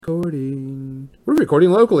Recording. We're recording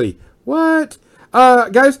locally. What?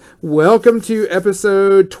 Guys, welcome to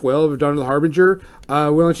episode 12 of Dawn of the Harbinger.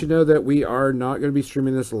 We'll let you know that we are not going to be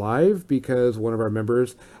streaming this live because one of our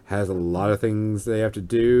members has a lot of things they have to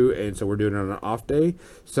do, and so we're doing it on an off day.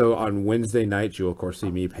 So on Wednesday nights, you'll of course see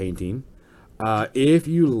me painting. If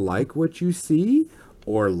you like what you see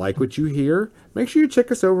or like what you hear, make sure you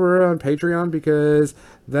check us over on Patreon because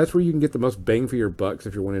that's where you can get the most bang for your bucks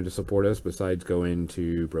if you're wanting to support us besides going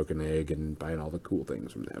to Broken Egg and buying all the cool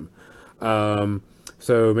things from them.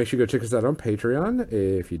 So make sure you go check us out on Patreon.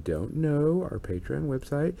 If you don't know, our Patreon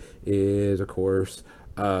website is, of course,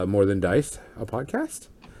 More Than Dice, a podcast.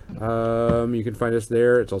 You can find us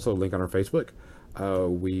there. It's also a link on our Facebook.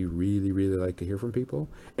 We really, really like to hear from people.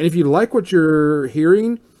 And if you like what you're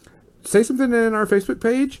hearing, say something in our Facebook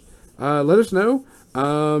page. Let us know.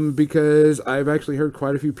 Because I've actually heard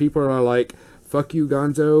quite a few people are like, fuck you,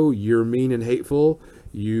 Gonzo. You're mean and hateful.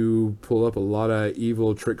 You pull up a lot of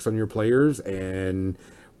evil tricks on your players. And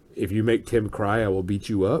if you make Tim cry, I will beat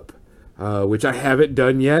you up. Which I haven't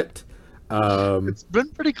done yet. It's been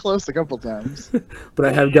pretty close a couple times. But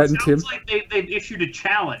I have gotten Tim. It sounds like they've issued a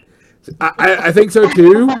challenge. I think so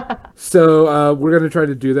too. So we're going to try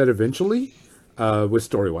to do that eventually. With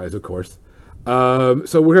Storywise, of course.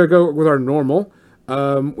 So we're going to go with our normal.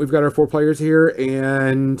 We've got our 4 players here,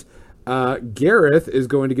 and Gareth is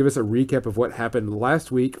going to give us a recap of what happened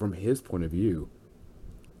last week from his point of view.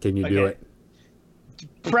 Can you do it?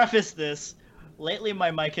 Preface this. Lately, my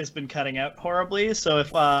mic has been cutting out horribly, so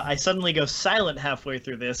if I suddenly go silent halfway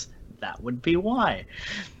through this, that would be why.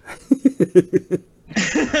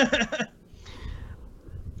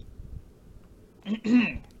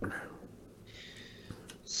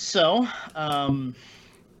 So,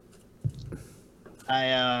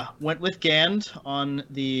 I went with Gand on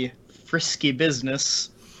the frisky business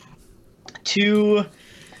to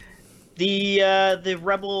the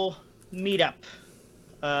Rebel meetup,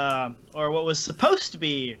 or what was supposed to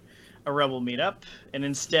be a Rebel meetup, and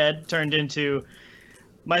instead turned into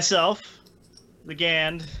myself, the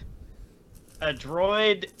Gand, a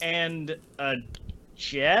droid, and a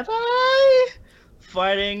Jedi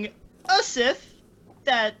fighting a Sith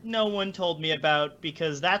that no one told me about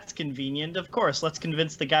because that's convenient. Of course, let's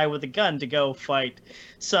convince the guy with a gun to go fight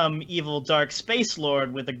some evil dark space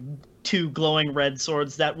lord with 2 glowing red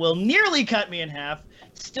swords that will nearly cut me in half.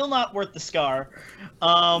 Still not worth the scar.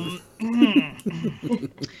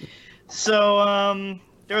 So,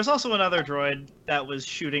 there was also another droid that was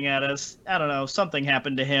shooting at us. I don't know, something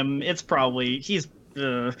happened to him. It's probably,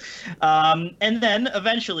 and then,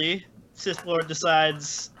 eventually, Sith Lord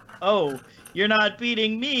decides, oh, you're not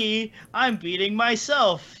beating me, I'm beating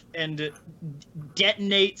myself, and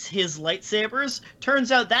detonates his lightsabers.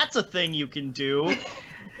 Turns out that's a thing you can do.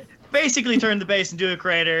 Basically turned the base into a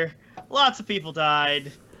crater. Lots of people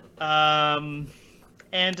died. And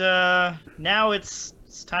now it's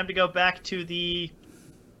time to go back to the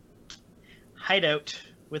hideout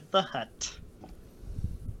with the Hutt.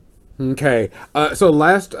 Okay. So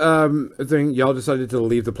last thing, y'all decided to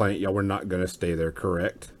leave the planet. Y'all were not going to stay there,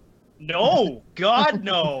 correct? No, God,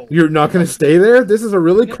 no. You're not going to stay there? This is a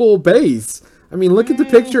really cool base. I mean, look at the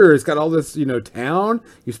picture. It's got all this, town.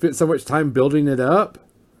 You spent so much time building it up.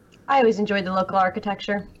 I always enjoyed the local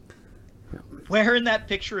architecture. Where in that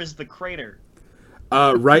picture is the crater?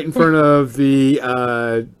 Right in front of the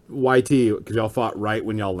YT, because y'all fought right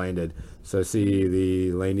when y'all landed. So see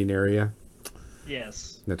the landing area?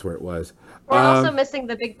 Yes. That's where it was. We're also missing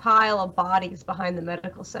the big pile of bodies behind the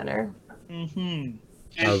medical center. Mm-hmm.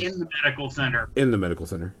 And in the medical center. In the medical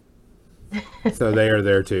center. So they are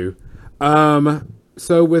there too.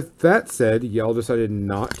 So with that said, y'all decided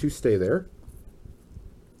not to stay there.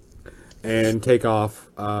 And take off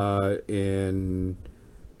and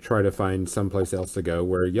try to find someplace else to go.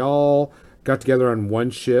 Where y'all got together on one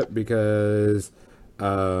ship because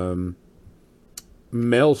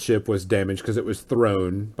Mel's ship was damaged because it was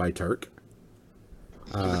thrown by Turk.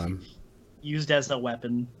 Used as a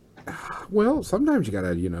weapon. Well, sometimes you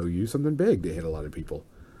gotta, use something big to hit a lot of people.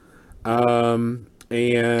 And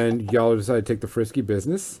y'all decided to take the frisky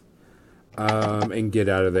business and get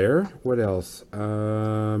out of there. What else?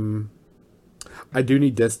 I do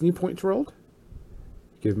need destiny points rolled.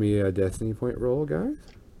 Give me a destiny point roll, guys.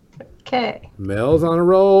 Okay. Mel's on a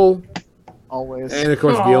roll. Always. And, of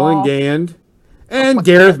course, Gil and Gand. And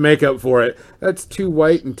Gareth make up for it. That's 2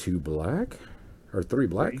 white and 2 black. Or 3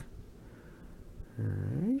 black.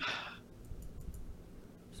 Alright.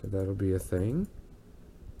 So that'll be a thing.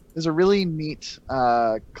 There's a really neat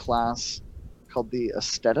class called the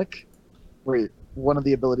Aesthetic, where one of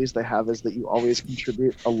the abilities they have is that you always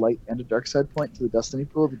contribute a light and a dark side point to the destiny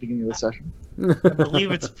pool at the beginning of the session. I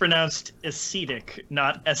believe it's pronounced ascetic,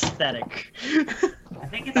 not aesthetic. I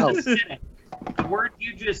think it's acidic. The word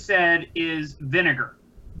you just said is vinegar.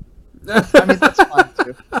 I mean, that's fine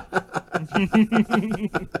too.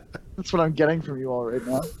 That's what I'm getting from you all right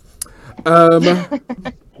now. I'm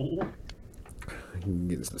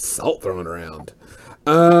getting some salt thrown around.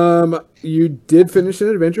 You did finish an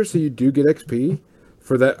adventure, so you do get XP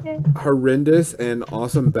for that horrendous and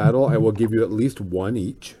awesome battle. I will give you at least one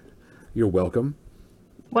each. You're welcome.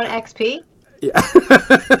 1 XP? Yeah.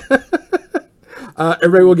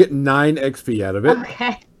 Everybody will get 9 XP out of it.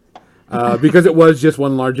 Okay. Because it was just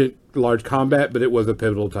one large combat, but it was a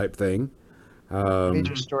pivotal type thing.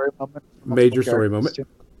 Major story moment. Major story moment. Too.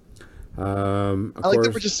 Of I like course.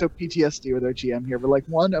 that we're just so PTSD with our GM here. We're like,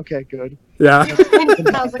 1, okay, good. Yeah.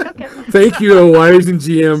 I was like, okay. Thank you, Wise and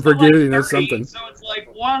GM, for So, like, giving us 30, something. So it's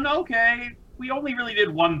like 1, okay. We only really did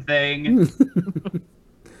one thing.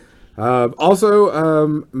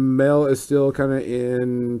 Also, Mel is still kind of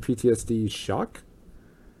in PTSD shock.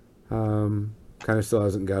 Kind of still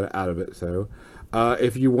hasn't got out of it. So,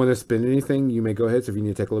 if you want to spend anything, you may go ahead. So, if you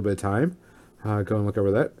need to take a little bit of time, go and look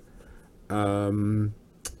over that.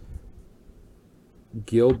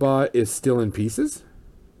 Gilbot is still in pieces.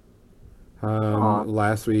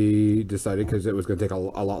 Last we decided because it was going to take a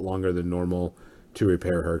lot longer than normal to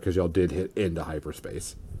repair her because y'all did hit into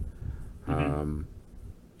hyperspace. Mm-hmm.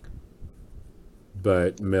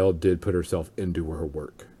 But Mel did put herself into her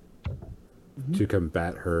work to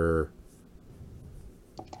combat her.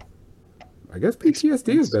 I guess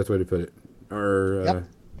PTSD is the best way to put it. Or Yep.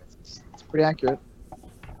 It's pretty accurate.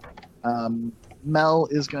 Mel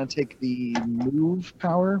is going to take the move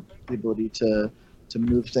power, the ability to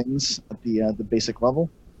move things at the basic level.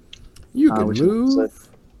 you can which is move.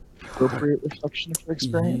 Appropriate reflection of her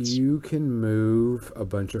experience. You can move a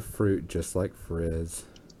bunch of fruit just like Frizz.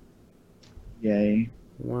 Yay.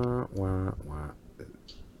 Wah, wah, wah.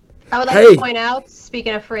 I would like Hey! to point out,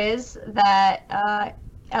 speaking of Frizz, that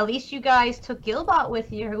at least you guys took Gilbot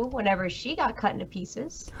with you whenever she got cut into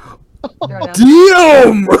pieces. Throw it out.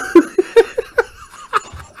 Damn!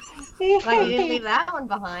 Like, you didn't leave that one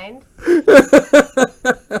behind.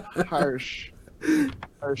 Harsh.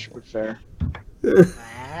 Harsh but fair.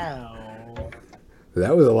 Wow.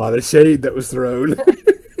 That was a lot of shade that was thrown.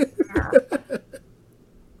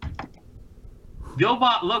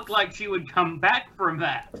 Gilbot looked like she would come back from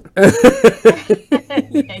that.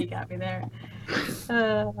 Yeah, you got me there.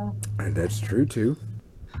 And that's true too.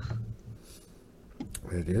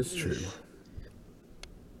 It is true.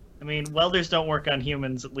 I mean, welders don't work on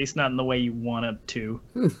humans, at least not in the way you want it to.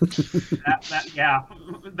 That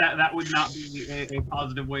would not be a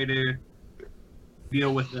positive way to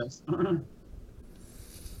deal with this.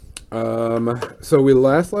 So we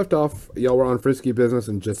last left off. Y'all were on Frisky Business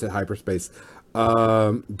and just at hyperspace.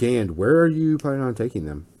 Gand, where are you planning on taking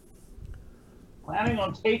them? Planning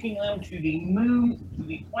on taking them to the moon, to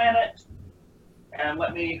the planet, and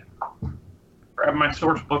let me grab my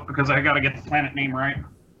source book because I got to get the planet name right.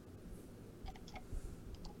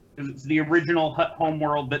 Because it's the original Hut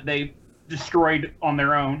homeworld that they destroyed on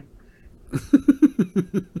their own.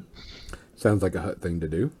 Sounds like a Hut thing to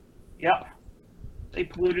do. Yep. They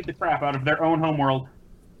polluted the crap out of their own homeworld.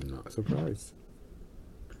 Not surprised.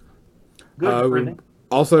 Good for them.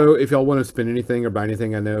 Also, if y'all want to spend anything or buy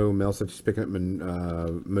anything, I know Mel said she's picking up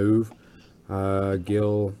Move.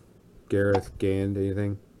 Gil, Gareth, Gand,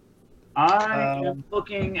 anything? I am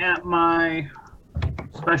looking at my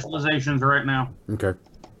specializations right now. Okay.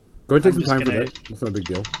 Go ahead and take I'm some time just for gonna- that. It's not a big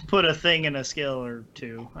deal. Put a thing in a skill or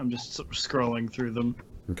two. I'm just scrolling through them.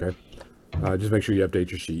 Okay. Just make sure you update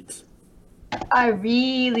your sheets. I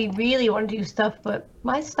really, really want to do stuff, but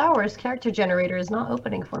my Star Wars character generator is not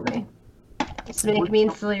opening for me. It's making me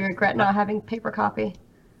instantly regret not having paper copy.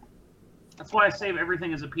 That's why I save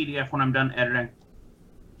everything as a PDF when I'm done editing.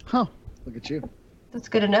 Huh. Look at you. That's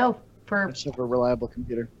good to know. For Much of a reliable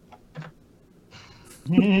computer.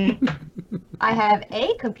 I have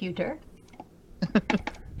a computer.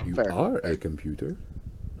 You Fair. are a computer.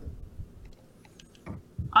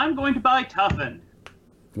 I'm going to buy Toughen.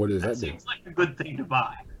 What does That that do? seems like a good thing to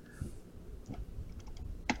buy.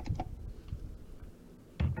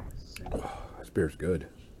 This beer's good.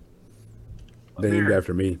 What Named beer?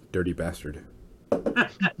 after me, dirty bastard.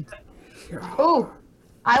 Ooh,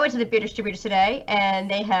 I went to the beer distributor today, and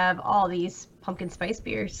they have all these pumpkin spice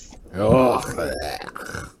beers. Oh,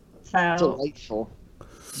 So Delightful.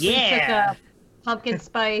 we took a pumpkin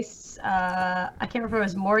spice. I can't remember if it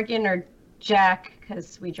was Morgan or Jack,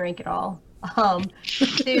 because we drank it all.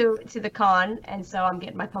 to the con, and so I'm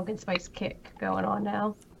getting my pumpkin spice kick going on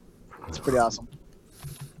now. It's pretty awesome.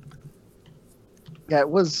 Yeah, it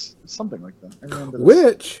was something like that. I remember this.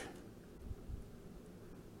 Which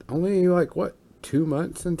only like what 2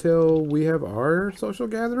 months until we have our social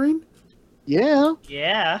gathering. Yeah.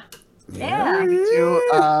 Yeah. Yeah.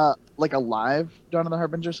 Do like a live Dawn of the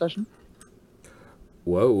Harbinger session.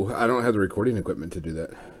 Whoa, I don't have the recording equipment to do that.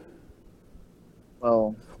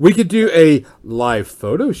 Well, We could do a live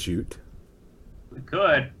photo shoot, We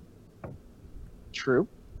could. true.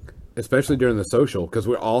 especially during the social, because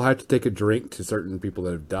we all have to take a drink to certain people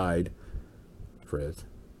that have died. Frizz.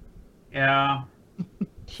 Yeah.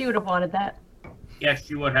 She would have wanted that. Yes,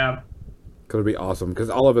 you would have. It'll be awesome, because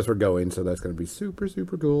all of us are going, so that's going to be super,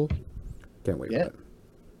 super cool. Can't wait Yeah. for that.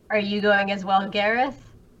 Are you going as well, Gareth?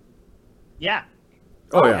 Yeah.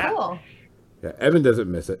 Oh, yeah. Cool. Yeah, Evan doesn't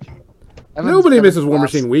miss it. Evan's Nobody been misses War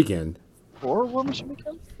last Machine Weekend. 4 War Machine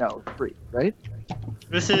Weekend? No, 3, right?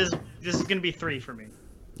 This is gonna be 3 for me.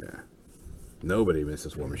 Yeah. Nobody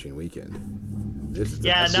misses War Machine Weekend. This is the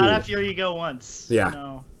Yeah, best. not after you go once. Yeah.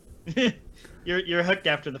 No. you're hooked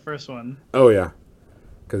after the first one. Oh, yeah.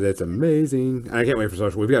 Because it's amazing. And I can't wait for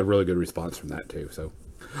social. We've got a really good response from that, too. So,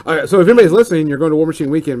 all right, so if anybody's listening, you're going to War Machine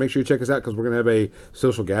Weekend, make sure you check us out, because we're going to have a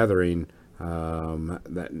social gathering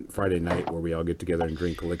that Friday night where we all get together and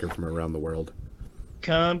drink liquor from around the world.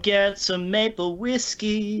 Come get some maple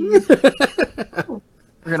whiskey. We're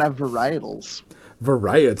gonna have varietals.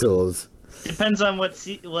 Varietals. Depends on what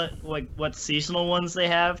seasonal ones they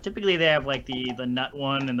have. Typically, they have like the nut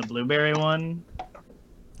one and the blueberry one.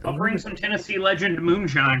 I'll bring some Tennessee Legend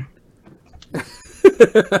moonshine.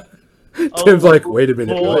 Tim's like, wait a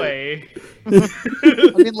minute. what? Boy,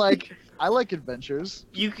 I mean, like, I like adventures.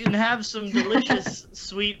 you can have some delicious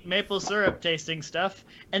sweet maple syrup tasting stuff,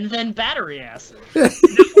 and then battery acid. The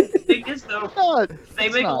thing is, though, No, they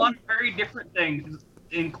it's make a not. lot of very different things,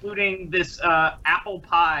 including this apple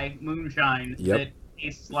pie moonshine Yep. that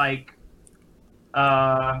tastes like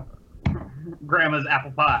grandma's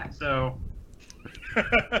apple pie. So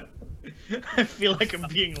I feel like I'm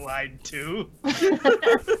being lied to.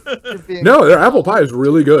 You're being- No, their apple pie is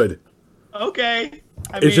really good. Okay.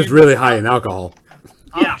 It's just really high in alcohol.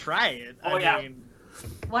 I'll Yeah. try it. Oh, I yeah. mean,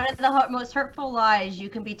 One of the most hurtful lies you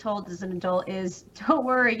can be told as an adult is, "Don't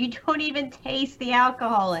worry, you don't even taste the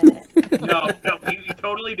alcohol in it." no, you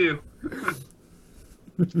totally do.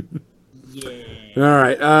 yeah. All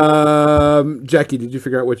right. Jackie, did you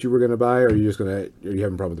figure out what you were going to buy, or are you just going to, are you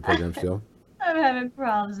having a problem with the program still? I'm having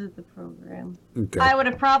problems with the program. Okay. I would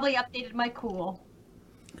have probably updated my cool.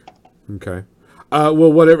 Okay.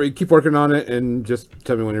 Well, whatever. Keep working on it, and just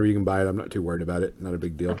tell me whenever you can buy it. I'm not too worried about it. Not a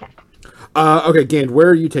big deal. Okay, Gand, where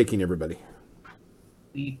are you taking everybody?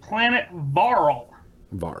 The planet Varl.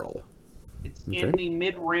 Varl. It's Okay. in the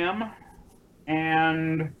mid-rim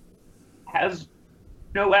and has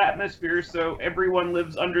no atmosphere, so everyone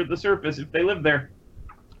lives under the surface if they live there.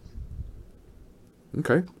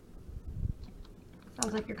 Okay.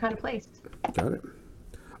 Sounds like your kind of place. Got it.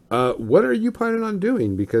 What are you planning on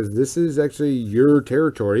doing? Because this is actually your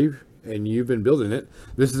territory, and you've been building it.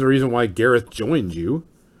 This is the reason why Gareth joined you.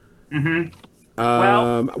 Mm-hmm.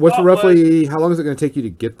 What's what roughly, how long is it going to take you to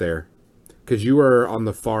get there? Because you are on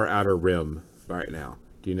the far outer rim right now.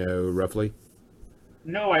 Do you know roughly?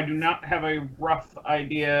 No, I do not have a rough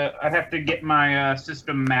idea. I'd have to get my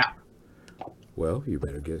system map Well, you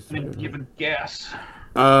better guess. and give a guess.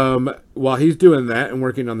 While he's doing that and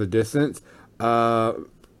working on the distance,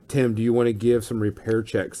 Tim, do you want to give some repair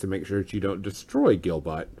checks to make sure that you don't destroy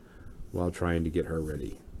Gilbot while trying to get her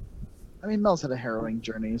ready? I mean, Mel's had a harrowing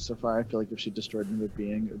journey so far. I feel like if she destroyed another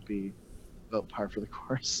being, it would be about par for the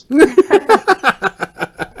course.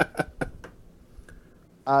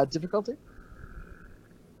 Difficulty?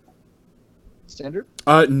 Standard?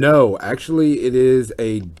 No, actually, it is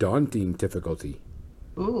a daunting difficulty.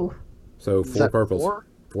 Ooh. So Is 4 that purples. 4?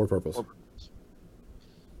 4 purples. Four.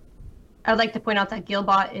 I'd like to point out that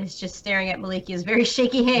Gilbot is just staring at Malikia's very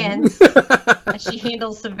shaky hands as she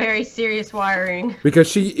handles some very serious wiring. Because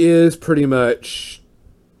she is pretty much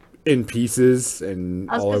in pieces and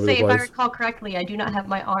I was all going over to the say, if I place. recall correctly, I do not have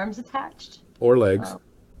my arms attached. Or legs. Oh.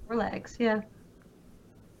 Or legs, yeah.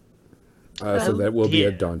 So that will be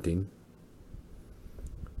a Yeah. daunting.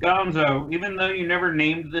 Gonzo, even though you never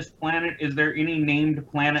named this planet, is there any named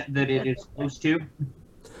planet that it is close to?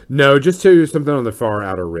 No, just to something on the far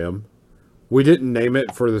outer rim. We didn't name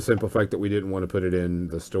it for the simple fact that we didn't want to put it in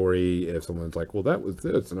the story if someone's like, well, that was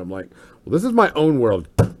this. And I'm like, well, this is my own world.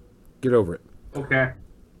 Get over it. Okay.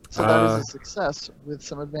 So that is a success with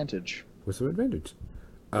some advantage. With some advantage.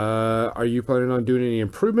 Are you planning on doing any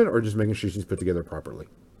improvement or just making sure she's put together properly?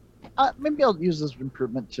 Maybe I'll use this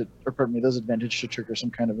improvement those advantage to trigger some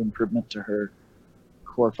kind of improvement to her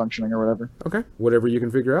core functioning or whatever. Okay. Whatever you can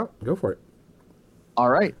figure out, go for it. All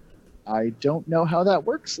right. I don't know how that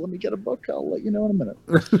works. Let me get a book. I'll let you know in a minute.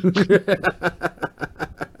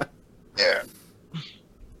 Yeah.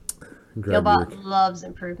 Grab Gilbot loves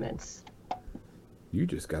improvements. You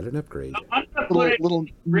just got an upgrade. I'm gonna put it Little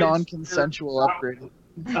non-consensual upgrade.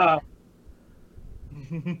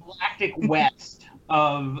 galactic west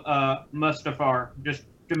of Mustafar, just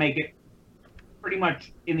to make it pretty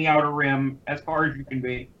much in the outer rim as far as you can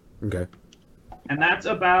be. Okay. And that's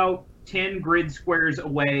about 10 grid squares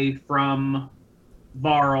away from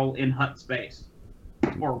Varl in hut space.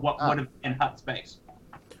 Or what would have been hut space.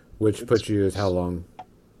 Which puts you as how long?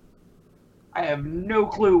 I have no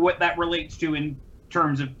clue what that relates to in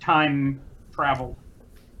terms of time traveled.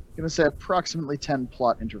 I'm going to say approximately 10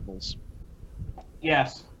 plot intervals.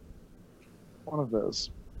 Yes. One of those.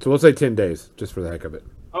 So we'll say 10 days, just for the heck of it.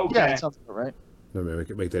 Okay. Yeah, that sounds about right. No, maybe we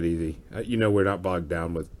can make that easy. We're not bogged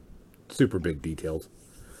down with super big details.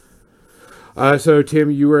 So,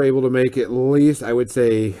 Tim, you were able to make at least, I would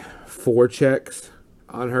say, 4 checks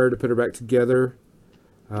on her to put her back together.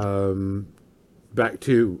 Back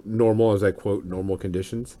to normal, as I quote, normal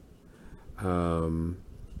conditions. Other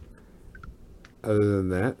than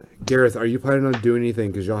that, Gareth, are you planning on doing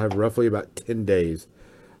anything? Because y'all have roughly about 10 days.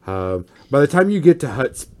 By the time you get to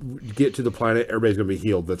the planet, everybody's going to be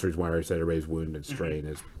healed. That's the reason why I said everybody's wound and strain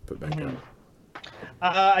is put back up.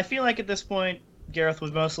 I feel like at this point, Gareth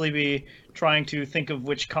would mostly be trying to think of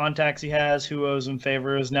which contacts he has, who owes him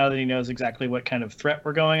favors, now that he knows exactly what kind of threat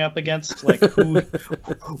we're going up against, like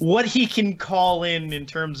what he can call in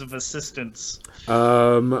terms of assistance.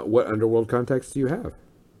 What underworld contacts do you have?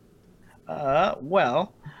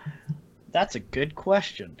 Well, that's a good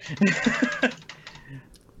question.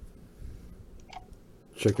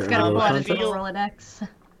 Check your Gotta pull underworld out his contacts. little Rolodex.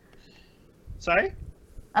 Sorry?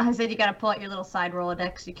 I said you gotta pull out your little side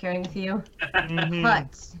Rolodex you're carrying with you. Mhm.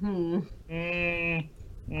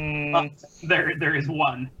 But, There is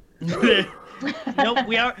one. Nope,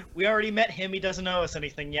 we already met him. He doesn't owe us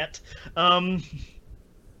anything yet.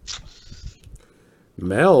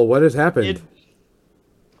 Mel, what has happened?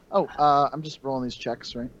 I'm just rolling these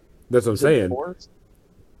checks, right? That's what I'm Is it saying. 4?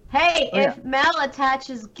 hey, Oh, yeah. if Mel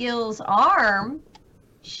attaches Gil's arm,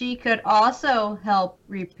 she could also help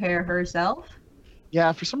repair herself.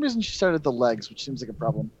 Yeah, for some reason she started the legs, which seems like a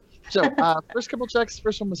problem. So, first couple checks.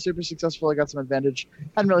 First one was super successful. I got some advantage.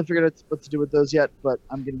 Hadn't really figured out what to do with those yet, but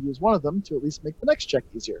I'm going to use one of them to at least make the next check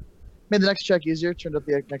easier. Made the next check easier. Turned out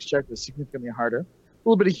the next check was significantly harder. A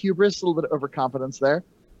little bit of hubris, a little bit of overconfidence there.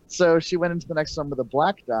 So she went into the next one with a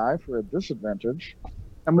black die for a disadvantage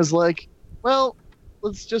and was like, well,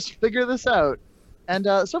 let's just figure this out. And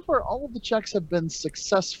so far, all of the checks have been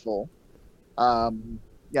successful.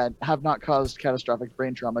 Have not caused catastrophic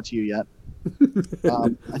brain trauma to you yet. I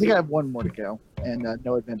think I have one more to go, and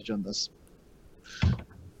no advantage on this.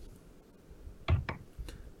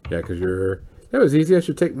 Yeah, because that was easy. I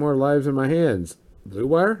should take more lives in my hands. Blue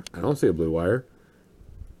wire? I don't see a blue wire.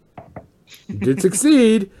 You did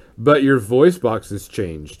succeed, but your voice box has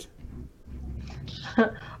changed.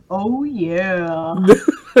 Oh yeah.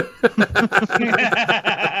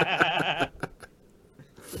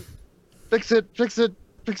 Fix it,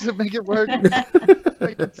 make it work.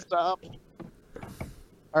 Make it stop.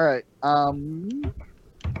 All right.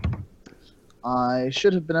 I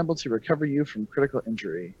should have been able to recover you from critical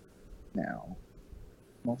injury now.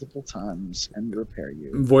 Multiple times and repair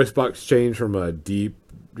you. Voice box changed from a deep,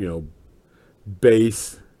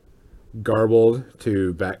 bass garbled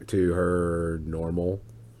to back to her normal.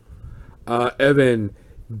 Evan,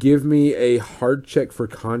 give me a hard check for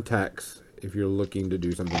contacts if you're looking to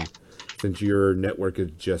do something, since your network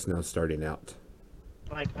is just now starting out.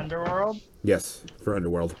 Like Underworld? Yes, for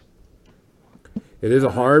Underworld. It is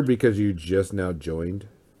a hard because you just now joined,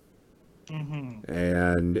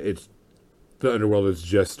 and the Underworld is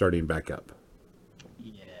just starting back up.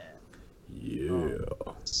 Yeah. Yeah.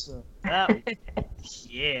 So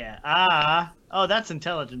yeah. Oh, that's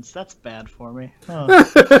intelligence. That's bad for me. Huh.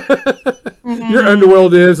 Your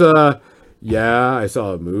Underworld is yeah, I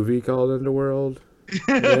saw a movie called Underworld.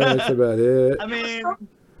 Yeah, that's about it. I mean,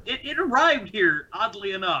 It arrived here,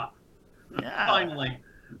 oddly enough. yeah. Finally.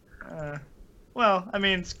 Well, I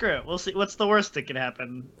mean, screw it. We'll see. What's the worst that could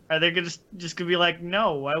happen? Are they just gonna be like,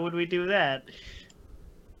 no? Why would we do that?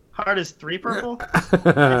 Hard is 3 purple.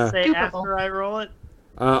 I say 2 after purple. I roll it.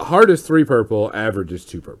 Hard is 3 purple, average is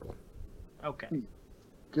 2 purple. Okay.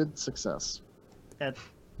 Good success. That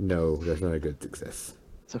No, that's not a good success.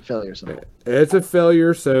 It's a failure symbol. It's a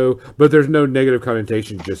failure, but there's no negative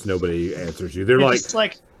connotation, just nobody answers you. They're It's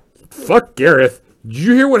like, just like fuck Gareth. Did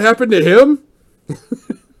you hear what happened to him? No,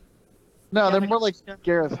 Yeah, they're like- more like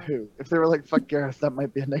Gareth who. If they were like fuck Gareth, that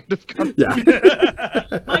might be a negative comment.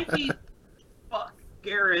 Yeah. Might be, fuck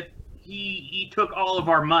Gareth. He took all of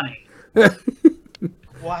our money.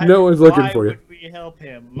 why, No one's looking for you. Why would we help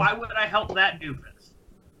him? Why would I help that doofus?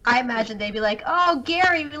 I imagine they'd be like, "Oh,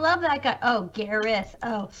 Gary, we love that guy. Oh, Gareth.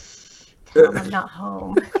 Oh, tell him I'm not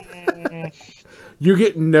home." You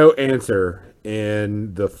get no answer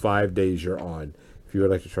in the 5 days you're on. If you would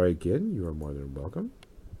like to try again, you are more than welcome.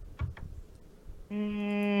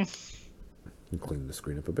 Mm, You clean the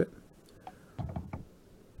screen up a bit. I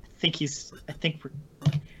think we're.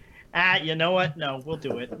 You know what? No, we'll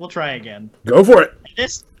do it. We'll try again. Go for it.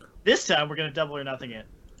 This time we're gonna double or nothing it.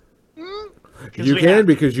 'Cause You we can have-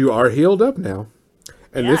 because you are healed up now.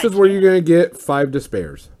 And Yeah, this is I where can. you're going to get 5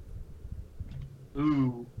 despairs.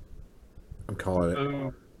 Ooh. I'm calling it.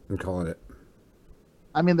 Ooh. I'm calling it.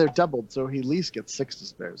 I mean, they're doubled, so he at least gets 6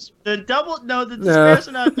 despairs. The despairs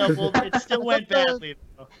are not doubled. It still went I thought the- badly.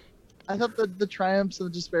 Though. I thought the triumphs and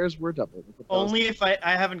the despairs were doubled. I thought that was- Only if I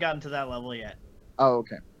haven't gotten to that level yet. Oh,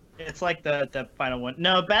 okay. It's like the final one.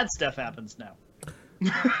 No, bad stuff happens now.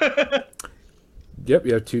 Yep,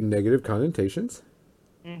 you have 2 negative connotations,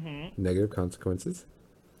 Mm-hmm. negative consequences.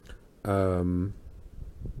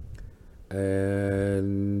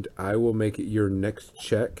 And I will make it your next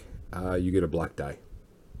check. You get a black die.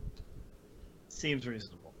 Seems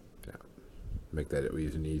reasonable. Make that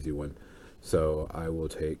an easy one. So I will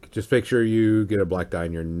just make sure you get a black die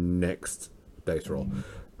in your next dice roll.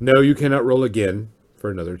 No, you cannot roll again for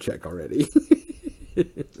another check already.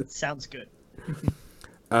 Sounds good.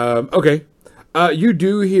 Okay. You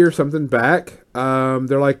do hear something back.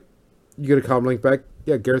 They're like, you get a comm link back.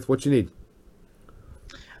 Yeah, Gareth, what you need?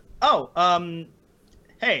 Oh,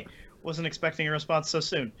 hey, wasn't expecting a response so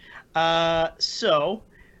soon. So,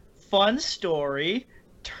 fun story.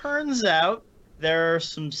 Turns out there are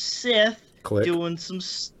some Sith Click. doing some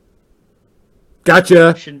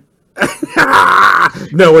Gotcha. stuff.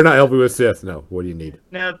 No, we're not helping with Sith. No. What do you need?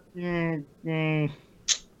 Now,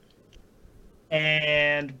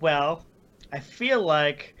 and well, I feel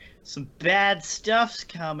like some bad stuff's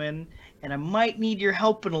coming, and I might need your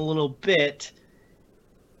help in a little bit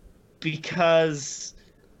because,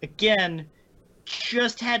 again,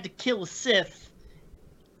 just had to kill a Sith.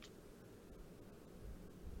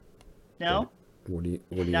 No, What do you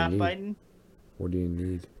not need? fighting. What do you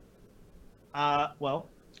need? Well,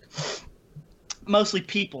 mostly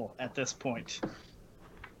people at this point.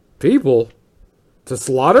 People to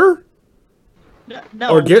slaughter No,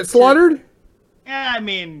 or get to- slaughtered? Yeah, I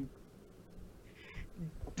mean,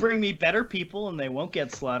 bring me better people and they won't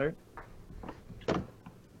get slaughtered.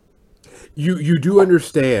 You do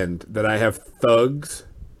understand that I have thugs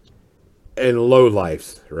and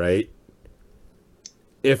lowlifes, right?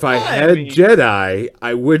 If I I had mean- Jedi,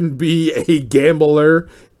 I wouldn't be a gambler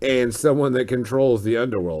and someone that controls the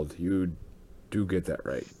underworld. You do get that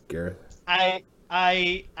right, Gareth. I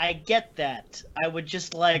get that. I would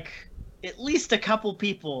just like at least a couple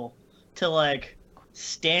people to like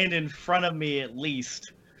stand in front of me at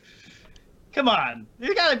least. Come on.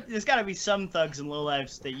 There's gotta be some thugs and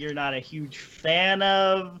lowlifes that you're not a huge fan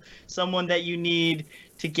of, someone that you need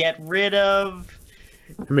to get rid of.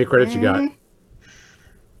 How many credits you got?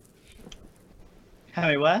 How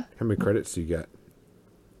many what? How many credits do you got?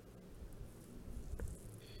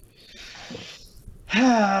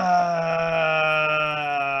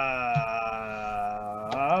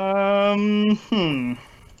 Hmm.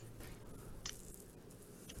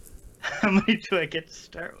 How many do I get to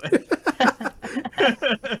start with?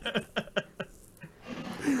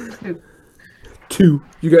 2.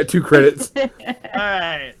 You got 2 credits.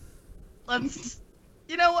 Alright. Let's.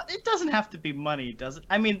 You know what? It doesn't have to be money, does it?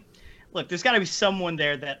 I mean, look, there's gotta be someone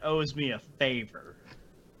there that owes me a favor.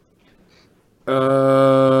 Not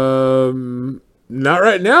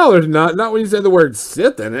right now. There's not when you say the word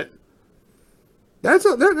Sith in it. That's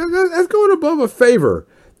going above a favor.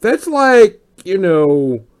 That's like,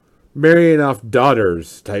 marrying off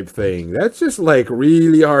daughters type thing. That's just like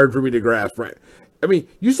really hard for me to grasp. Right? I mean,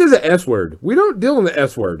 you said the S word. We don't deal in the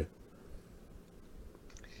S word.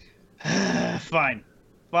 Fine.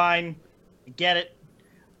 I get it.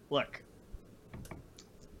 Look.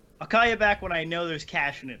 I'll call you back when I know there's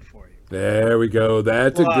cash in it for you. There we go.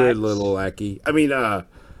 That's a good What? little lackey. I mean,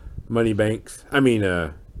 money banks. I mean,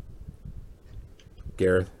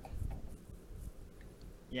 Gareth.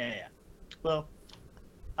 Yeah. Well,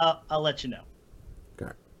 I'll let you know.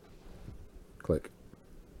 Click.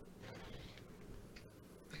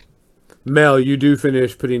 Mel, you do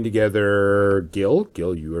finish putting together Gil.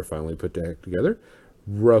 Gil, you are finally put that together,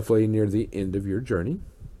 roughly near the end of your journey.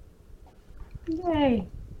 Yay.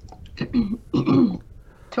 Do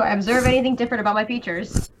I observe anything different about my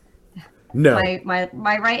features? No, My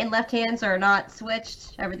right and left hands are not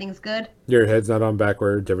switched. Everything's good. your head's not on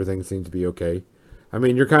backwards. Everything seems to be okay. I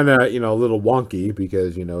mean, you're kind of, a little wonky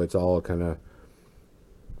because, it's all kind of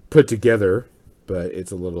put together, but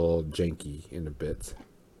it's a little janky in a bit.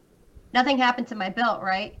 Nothing happened to my belt,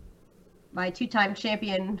 right? My 2-time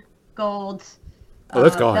champion gold Oh,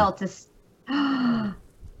 that's gone. belt is.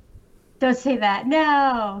 Don't say that.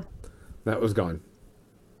 No. That was gone.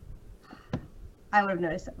 I would have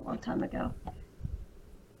noticed that a long time ago.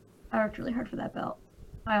 I worked really hard for that belt.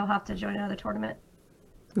 I'll have to join another tournament.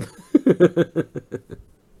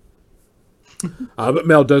 But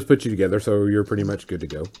Mel does put you together, so you're pretty much good to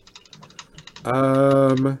go.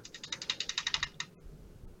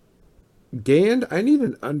 Gand, I need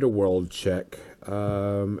an underworld check,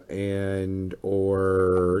 and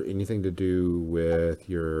or anything to do with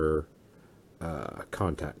your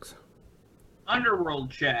contacts.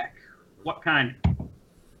 Underworld check. What kind?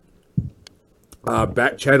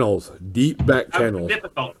 Back channels, deep back channels.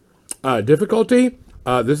 Difficult. Difficulty.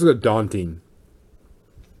 This is a daunting.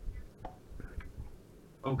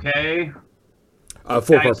 Okay. 4 Nice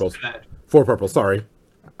purples. for that. 4 purples. Sorry,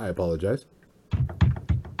 I apologize.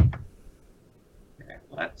 Okay,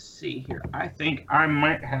 let's see here. I think I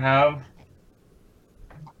might have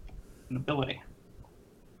an ability.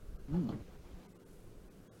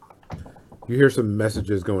 You hear some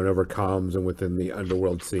messages going over comms and within the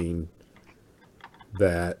underworld scene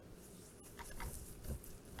that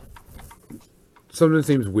something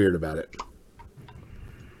seems weird about it.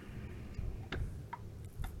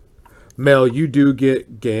 Mel, you do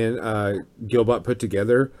get Gilbot put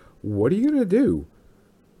together. What are you going to do?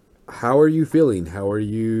 How are you feeling? How are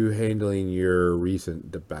you handling your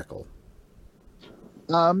recent debacle?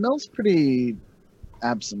 Mel's pretty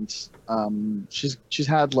absent. She's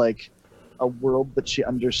had like a world that she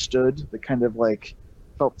understood that kind of like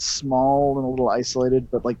felt small and a little isolated,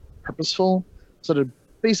 but like purposeful. Sort of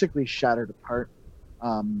basically shattered apart.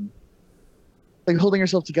 Like holding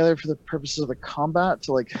herself together for the purposes of the combat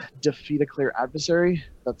to like defeat a clear adversary.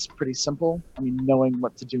 That's pretty simple. I mean, knowing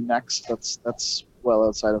what to do next, that's well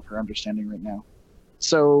outside of her understanding right now.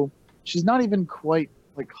 So she's not even quite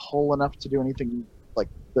like whole enough to do anything like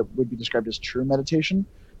that would be described as true meditation.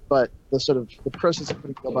 But the process of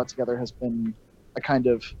putting Gilbot together has been a kind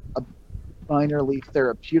of a minorly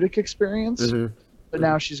therapeutic experience. Mm-hmm. But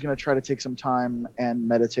now she's going to try to take some time and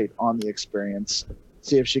meditate on the experience,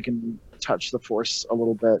 see if she can touch the force a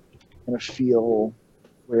little bit, kind of feel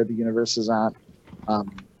where the universe is at.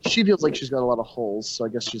 She feels like she's got a lot of holes, so I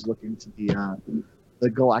guess she's looking to the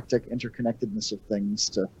galactic interconnectedness of things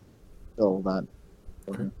to fill that.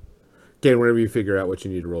 Okay. Again, whenever you figure out what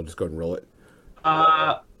you need to roll, just go ahead and roll it.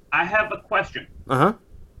 I have a question. Uh-huh.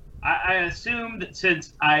 I assume that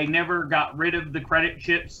since I never got rid of the credit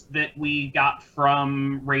chips that we got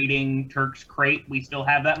from raiding Turk's crate, we still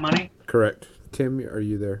have that money? Correct. Tim, are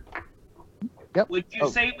you there? Yep. Would you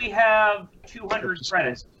say we have 200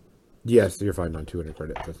 credits? Yes, you're fine on 200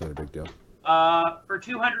 credits. That's not a big deal. For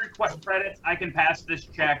 200 credits, I can pass this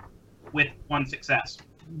check with 1 success.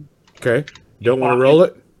 Okay. Don't want to roll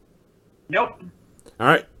it? Nope. All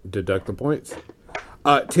right. Deduct the points.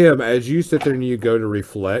 Tim, as you sit there and you go to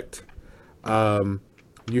reflect,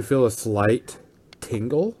 you feel a slight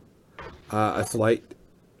tingle, a slight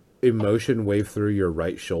emotion wave through your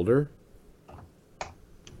right shoulder.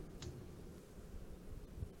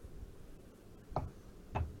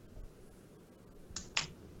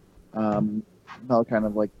 Mel kind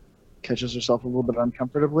of like catches herself a little bit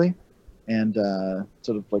uncomfortably and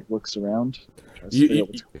sort of like looks around.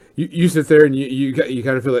 You sit there and you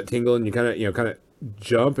kind of feel that tingle and you kind of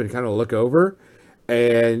jump and kind of look over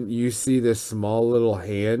and you see this small little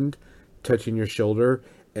hand touching your shoulder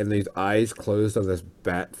and these eyes closed on this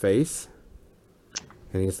bat face,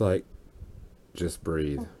 and he's like, just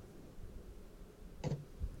breathe.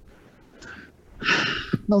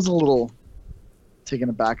 Mel's a little taken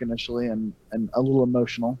aback initially and a little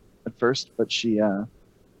emotional at first, but she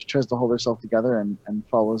tries to hold herself together and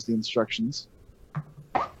follows the instructions.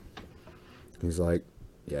 He's like,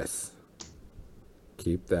 yes.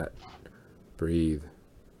 Keep that. Breathe.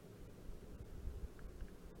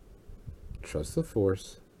 Trust the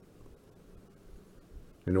force.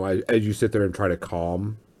 You know, as you sit there and try to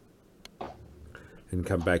calm and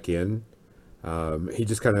come back in, he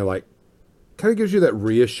just kind of gives you that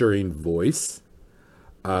reassuring voice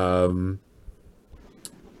that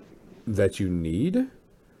you need.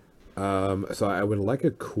 So I would like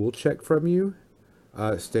a cool check from you.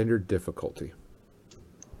 Standard difficulty.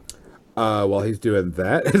 While he's doing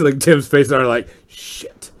that, it's like Tim's face are like,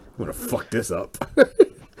 shit, I'm gonna fuck this up.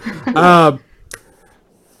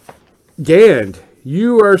 Gand,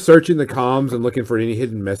 you are searching the comms and looking for any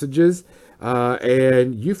hidden messages,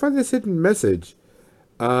 and you find this hidden message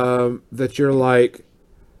that you're like,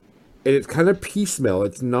 and it's kind of piecemeal.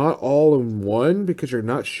 It's not all in one because you're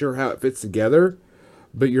not sure how it fits together,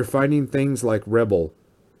 but you're finding things like Rebel,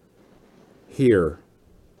 here,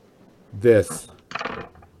 this,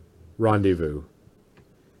 rendezvous,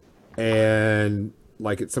 and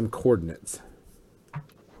like it's some coordinates.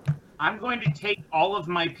 I'm going to take all of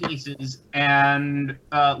my pieces and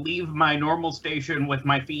leave my normal station with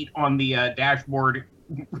my feet on the dashboard,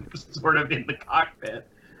 sort of in the cockpit,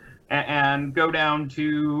 and go down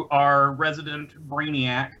to our resident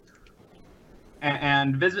Brainiac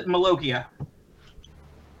and visit Malokia.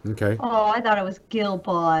 Okay. Oh, I thought it was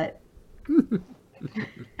Gilbot.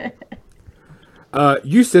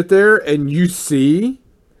 You sit there and you see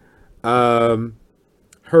her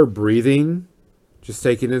breathing, just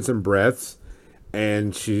taking in some breaths,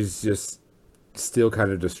 and she's just still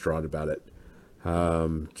kind of distraught about it.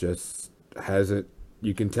 Just hasn't,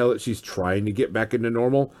 you can tell that she's trying to get back into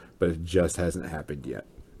normal, but it just hasn't happened yet.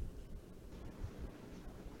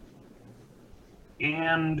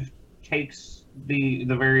 And takes the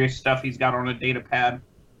various stuff he's got on a data pad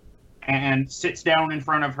and sits down in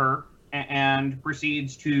front of her and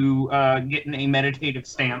proceeds to get in a meditative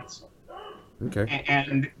stance. Okay.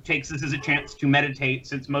 And takes this as a chance to meditate,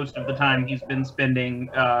 since most of the time he's been spending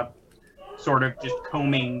sort of just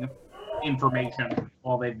combing information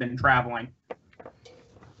while they've been traveling.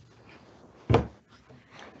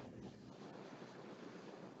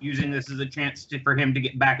 Using this as a chance for him to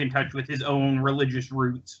get back in touch with his own religious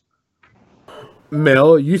roots.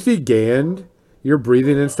 Mel, you see Gand, you're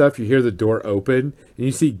breathing and stuff, you hear the door open, and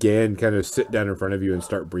you see Gand kind of sit down in front of you and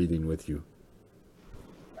start breathing with you.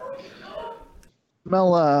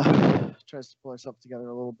 Mel tries to pull herself together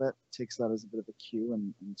a little bit, takes that as a bit of a cue,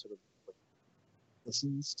 and sort of like,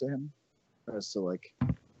 listens to him, tries to like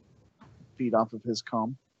feed off of his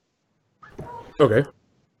calm. Okay.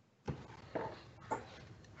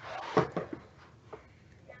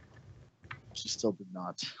 She still did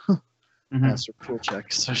not Mm-hmm. pass her cool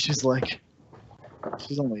check, so she's like,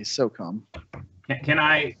 she's only so calm. Can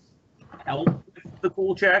I help with the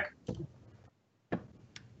cool check?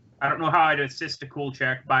 I don't know how I'd assist a cool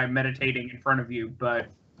check by meditating in front of you, but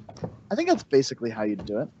I think that's basically how you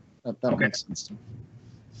do it. That Okay. makes sense to me.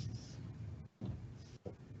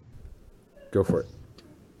 Go for it.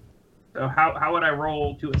 so how would I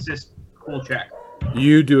roll to assist cool check?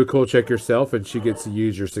 You do a cool check yourself, and she gets to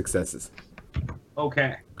use your successes.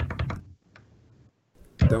 Okay.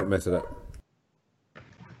 Don't mess it up.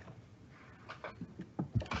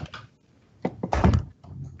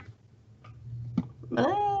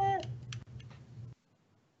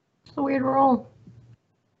 It's a weird roll.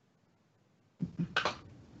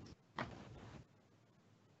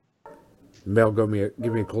 Mel, give me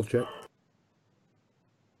a cold check.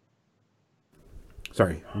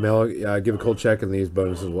 Sorry, Mel, give a cold check, and these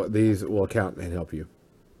will count and help you.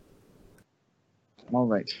 All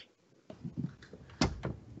right.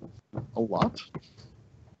 A lot?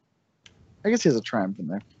 I guess he has a triumph in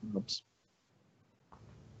there. Oops.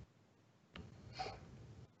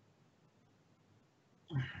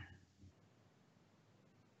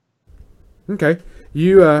 Okay,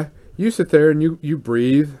 you sit there and you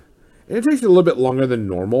breathe, and it takes you a little bit longer than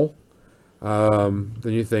normal, than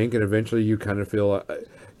you think, and eventually you kind of feel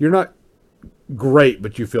you're not great,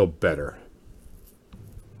 but you feel better.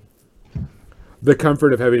 The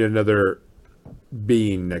comfort of having another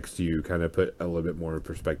being next to you kind of put a little bit more in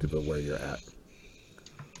perspective of where you're at.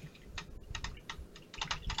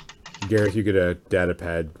 Gareth, you get a data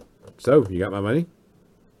pad. So, you got my money?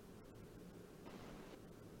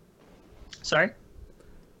 Sorry?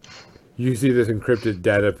 You see this encrypted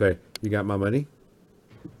data pad. You got my money?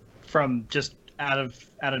 From just out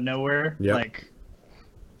of nowhere? Yep. Like,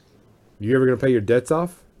 You ever gonna pay your debts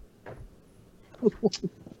off?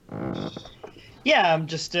 yeah, I'm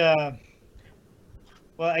just, well,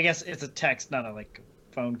 I guess it's a text, not a, like,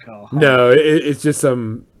 phone call. No, it's just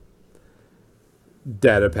some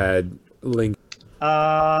data pad link.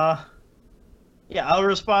 Yeah, I'll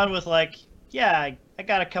respond with, like, yeah, I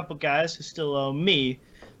got a couple guys who still owe me,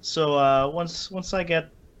 so, once I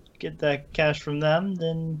get that cash from them,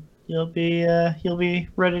 then you'll be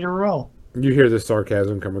ready to roll. You hear the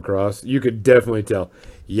sarcasm come across. You could definitely tell.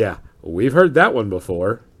 Yeah, we've heard that one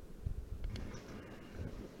before.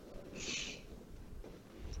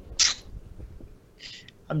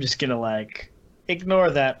 I'm just gonna like ignore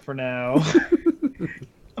that for now.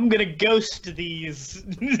 I'm gonna ghost these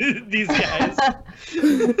guys.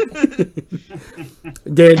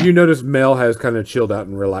 Gan, you notice Mel has kind of chilled out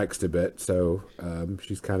and relaxed a bit, so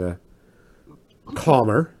she's kind of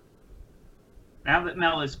calmer. Now that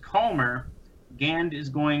Mel is calmer, Gand is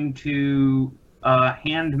going to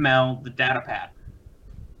hand Mel the data pad.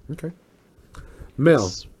 Okay. Mel,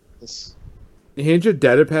 This he hands you a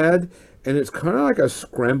data pad, and it's kind of like a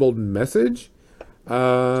scrambled message.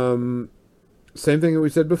 Same thing that we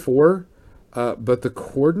said before, but the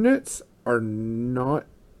coordinates are not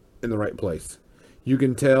in the right place. You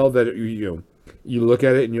can tell that you look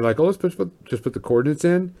at it and you're like, oh, let's just put the coordinates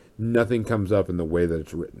in. Nothing comes up in the way that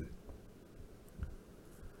it's written.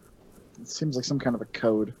 it seems like some kind of a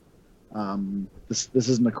code. This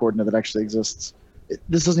isn't a coordinate that actually exists.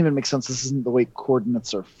 This doesn't even make sense. This isn't the way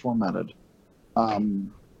coordinates are formatted.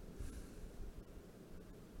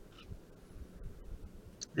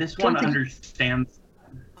 This one Don't think- understands.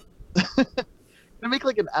 Can I make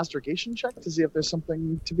like an astrogation check to see if there's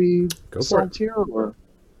something to be Go for solved here? Or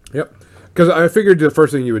Yep. Because I figured the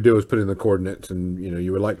first thing you would do is put in the coordinates, and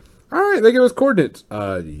you were like, all right, they give us coordinates.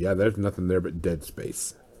 Yeah, there's nothing there but dead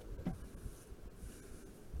space.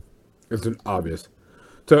 It's an obvious.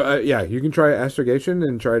 So yeah, you can try astrogation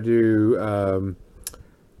and try to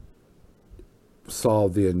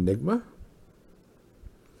solve the enigma.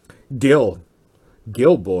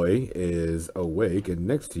 Gil boy is awake and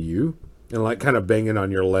next to you, and like kind of banging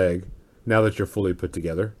on your leg. Now that you're fully put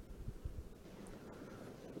together.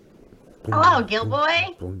 Hello,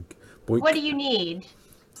 Gilboy. Boink, boink. What do you need?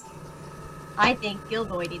 I think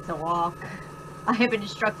Gilboy needs a walk. I have been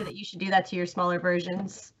instructed that you should do that to your smaller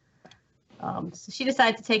versions. So she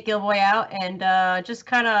decided to take Gilboy out and just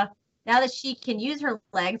kind of, now that she can use her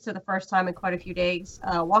legs for the first time in quite a few days,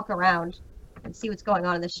 walk around and see what's going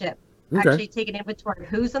on in the ship. Okay. Actually take an inventory of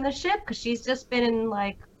who's on the ship, because she's just been in,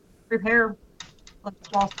 like, repair, like,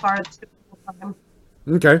 small parts the whole time.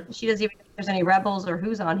 Okay. She doesn't even know if there's any rebels or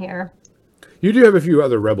who's on here. You do have a few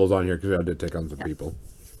other rebels on here because I did take on some people.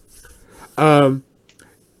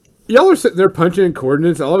 Y'all are sitting there punching in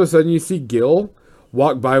coordinates. All of a sudden, you see Gil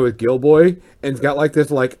walk by with Gilboy, and it's got like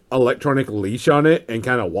this like electronic leash on it, and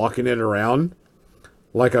kind of walking it around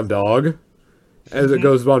like a dog as it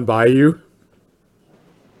goes on by you.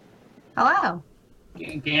 Hello.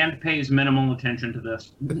 Gand pays minimal attention to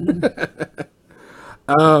this.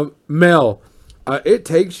 Mel, it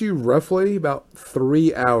takes you roughly about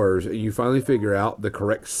 3 hours, and you finally figure out the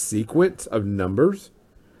correct sequence of numbers,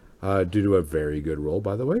 due to a very good roll,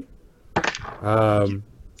 by the way.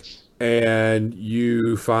 And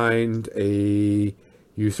you find you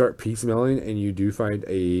start piecemealing, and you do find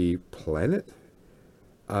a planet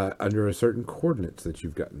under a certain coordinates that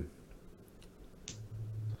you've gotten.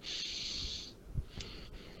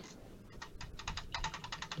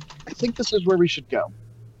 I think this is where we should go.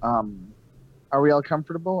 Are we all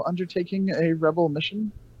comfortable undertaking a rebel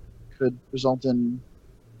mission? Could result in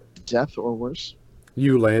death or worse.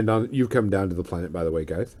 You've come down to the planet, by the way,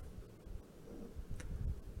 guys.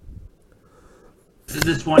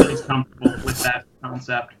 This one is comfortable with that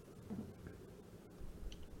concept.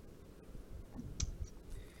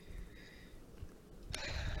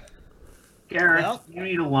 Gareth, Well- you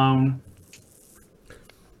need a loan.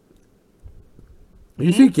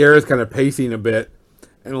 You see Gareth kind of pacing a bit,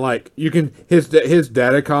 and like you can his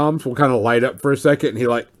data comms will kind of light up for a second, and he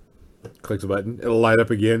like clicks a button. It'll light up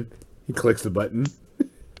again. He clicks the button.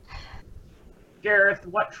 Gareth,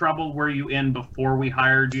 what trouble were you in before we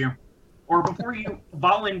hired you? Or before you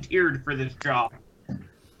volunteered for this job?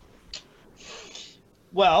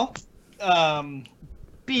 Well,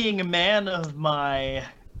 being a man of my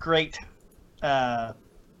great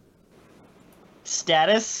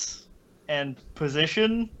status and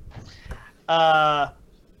position, there are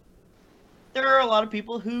a lot of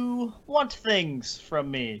people who want things from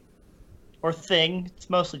me. Or thing. It's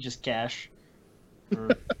mostly just cash.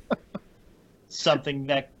 Or something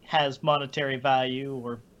that has monetary value,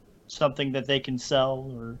 or something that they can sell,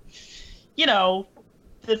 or,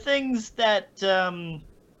 the things that the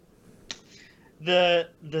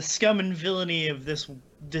scum and villainy of this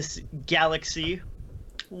galaxy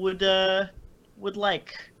would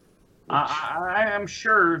like. I am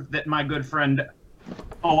sure that my good friend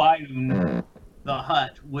Oayun the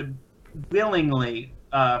Hutt would willingly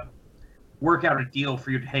work out a deal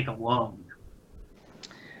for you to take a loan.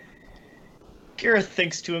 Gareth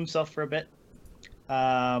thinks to himself for a bit.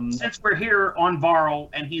 Since we're here on Varl,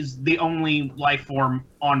 and he's the only life form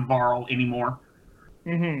on Varl anymore.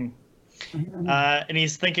 And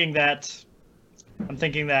he's thinking that... I'm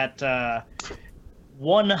thinking that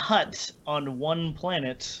one hut on one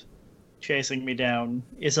planet chasing me down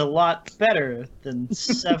is a lot better than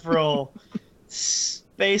several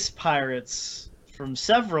space pirates from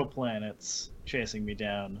several planets chasing me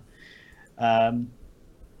down. So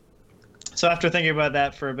after thinking about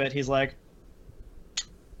that for a bit, he's like,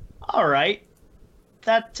 all right,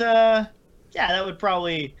 that would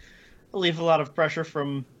probably relieve a lot of pressure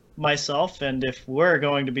from myself, and if we're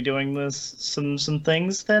going to be doing this some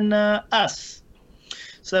things, then us.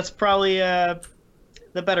 So that's probably the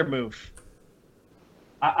better move.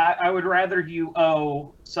 I would rather you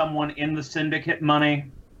owe someone in the syndicate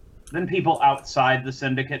money than people outside the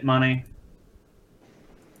syndicate money.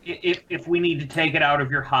 If we need to take it out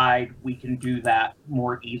of your hide, we can do that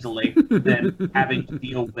more easily than having to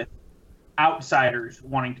deal with outsiders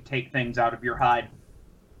wanting to take things out of your hide.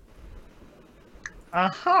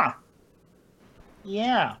 Uh-huh.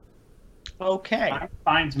 Yeah. Okay.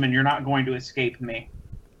 Findsman, you're not going to escape me.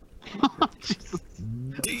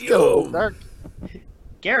 Yo. Dark.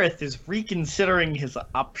 Gareth is reconsidering his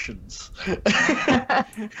options.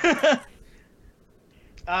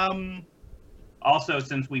 Also,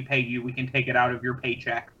 since we pay you, we can take it out of your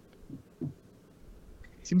paycheck.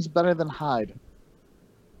 Seems better than hide.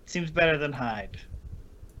 Seems better than hide.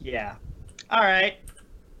 Yeah. All right.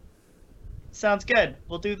 Sounds good.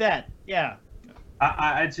 We'll do that. Yeah.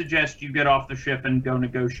 I'd suggest you get off the ship and go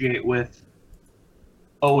negotiate with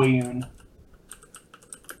Oyun.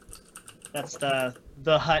 That's the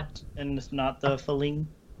hut and not the Feline.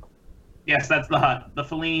 Yes, that's the hut. The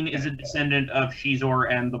Feline is a descendant of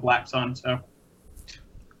Shizor and the Black Sun, so...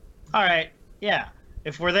 All right. Yeah.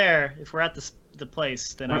 If we're there, if we're at the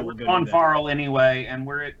place, then I will go on do that. Farrell anyway, and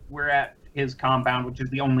we're at his compound, which is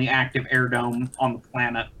the only active air dome on the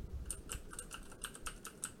planet.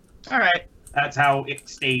 All right. That's how it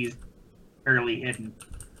stays fairly hidden.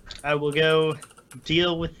 I will go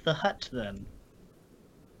deal with the hut then.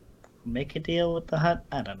 Make a deal with the hut?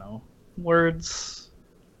 I don't know. Words.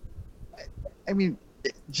 I mean,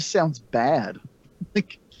 it just sounds bad.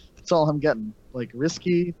 Like, that's all I'm getting. Like,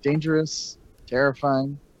 risky, dangerous,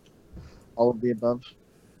 terrifying, all of the above.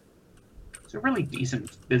 He's a really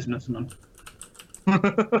decent businessman.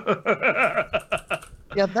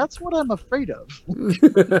 Yeah, that's what I'm afraid of.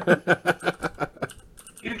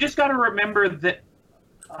 You just got to remember that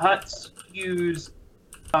huts use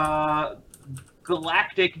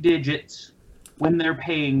galactic digits when they're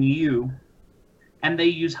paying you, and they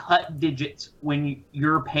use hut digits when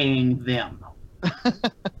you're paying them.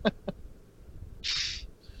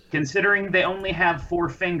 Considering they only have 4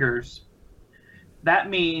 fingers, that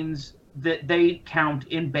means that they count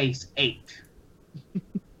in base 8.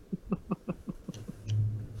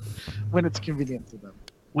 When it's convenient to them.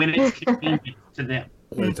 When it's convenient to them.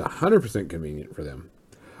 Well, it's 100% convenient for them.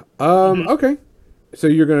 Okay. So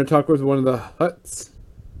you're going to talk with one of the huts?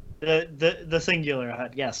 The singular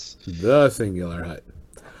hut, yes. The singular hut.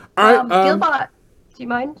 All right. Gilbot, do you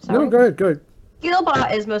mind? Sorry. No, go ahead. Go ahead.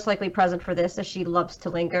 Gilbot is most likely present for this, as she loves to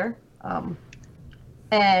linger.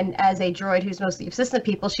 And as a droid who's mostly assistant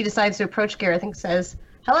people, she decides to approach Gareth and says,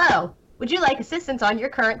 "Hello, would you like assistance on your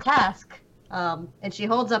current task?" And she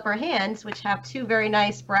holds up her hands, which have 2 very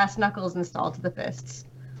nice brass knuckles installed to the fists.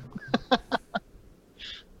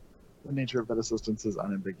 The nature of that assistance is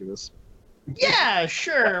unambiguous. Yeah,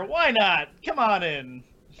 sure. Why not? Come on in.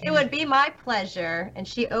 It would be my pleasure. And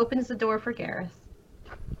she opens the door for Gareth.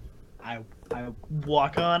 I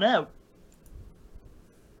walk on out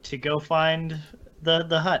to go find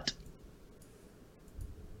the hut.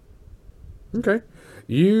 Okay.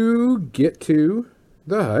 You get to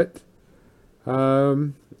the hut.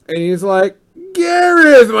 And he's like,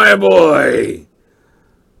 "Gareth, my boy,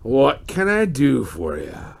 what can I do for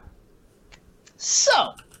you?"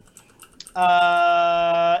 So,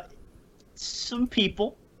 some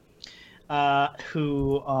people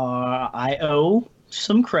who I owe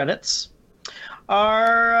some credits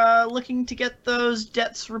are looking to get those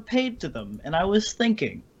debts repaid to them. And I was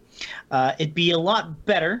thinking it'd be a lot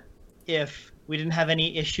better if we didn't have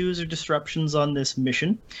any issues or disruptions on this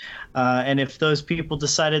mission. And if those people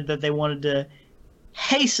decided that they wanted to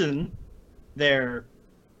hasten their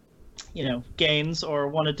gains or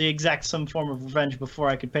wanted to exact some form of revenge before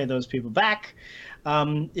I could pay those people back,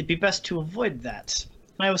 it'd be best to avoid that.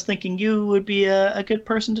 And I was thinking you would be a good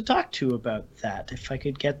person to talk to about that, if I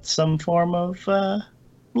could get some form of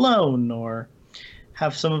loan or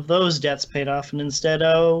have some of those debts paid off and instead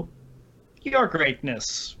owe your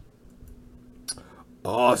greatness.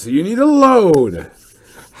 Oh, so you need a loan.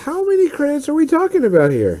 How many credits are we talking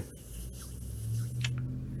about here?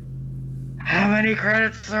 How many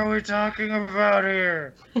credits are we talking about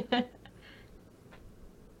here?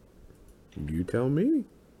 You tell me.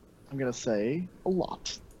 I'm gonna say a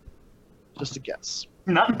lot. Just a guess.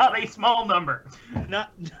 Not a small number.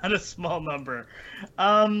 Not a small number.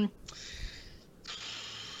 All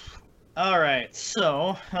right.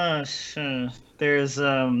 So there's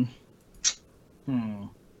I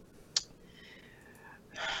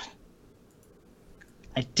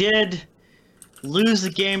did lose the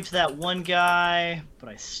game to that one guy, but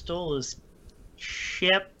I stole his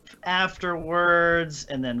ship afterwards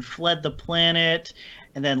and then fled the planet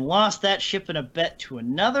and then lost that ship in a bet to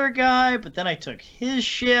another guy, but then I took his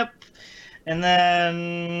ship and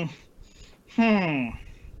then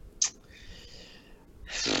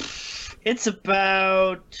it's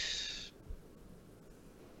about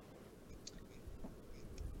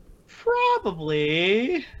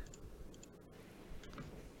probably.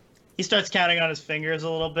 He starts counting on his fingers a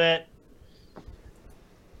little bit.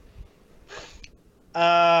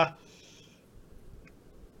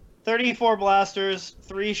 34 blasters,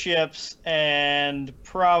 3 ships, and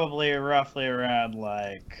probably roughly around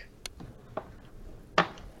like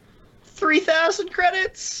 3,000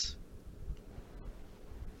 credits.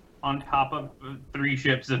 On top of 3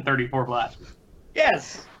 ships and 34 blasters.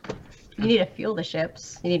 Yes. You need to fuel the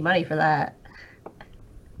ships. You need money for that.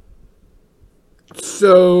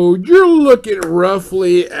 So you're looking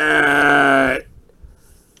roughly at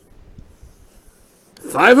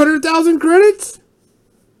 500,000 credits?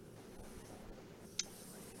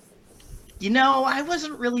 You know, I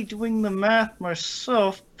wasn't really doing the math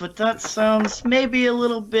myself, but that sounds maybe a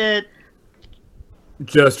little bit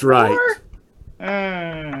Just right. more.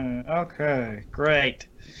 Okay, great.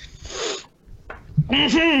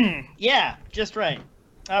 Yeah, just right.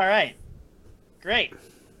 All right, great.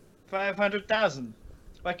 500,000.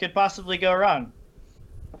 What could possibly go wrong?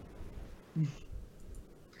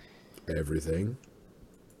 Everything.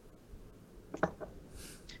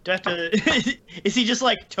 Do I have to? Is he just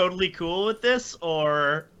like totally cool with this,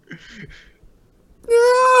 or?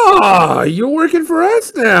 Yeah, you're working for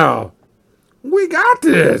us now. We got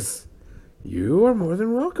this. You are more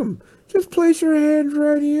than welcome. Just place your hand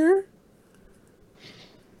right here.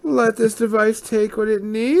 Let this device take what it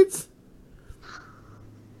needs.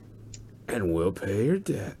 And we'll pay your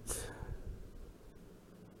debt.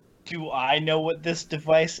 Do I know what this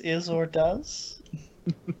device is or does?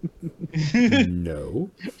 No.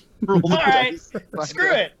 Roll the All right, dice. Find screw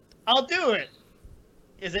out. it. I'll do it.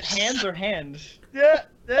 Is it hands or hand? Yeah,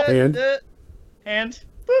 Hand. Hand.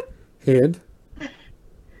 Boop. Hand.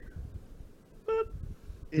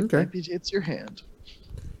 It Okay. amputates your hand.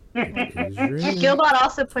 Is your hand. Gilbot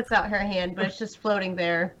also puts out her hand, but it's just floating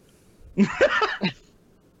there.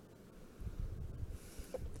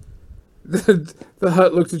 The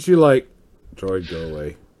hut looks at you like, droid, go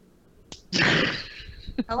away.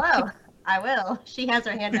 Hello, I will. She has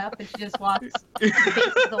her hand up and she just walks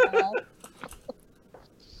faces the wall.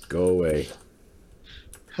 Go away.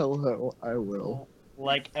 Hello, I will.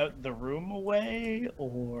 Like out the room away,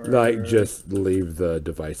 or Like, just leave the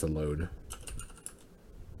device alone.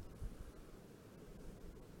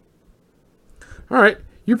 Alright,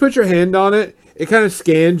 you put your hand on it. It kind of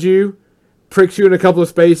scans you, pricks you in a couple of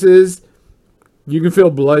spaces. You can feel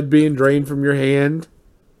blood being drained from your hand.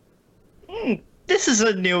 This is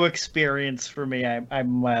a new experience for me. I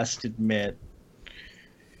must admit.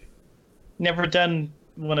 Never done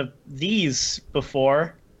one of these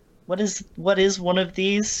before. What is one of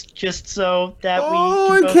these? Just so that Oh,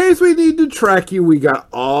 we. in can both- case we need to track you, we got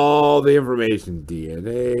all the information.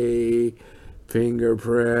 DNA,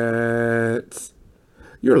 fingerprints,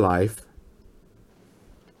 your life.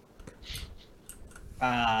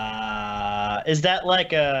 Is that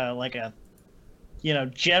like a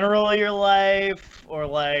general your life, or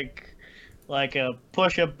like a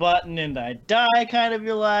push a button and I die kind of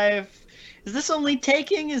your life? Is this only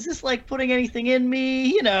taking? Is this like putting anything in me?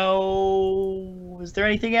 You know, is there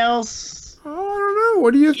anything else I don't know.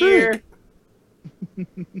 What do you here?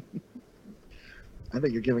 think? I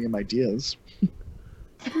think you're giving him ideas.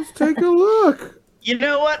 Just take a look. You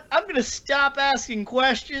know what? I'm gonna stop asking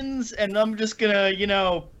questions, and I'm just gonna,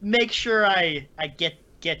 make sure I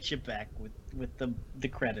get you back with the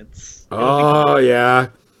credits. Oh, yeah.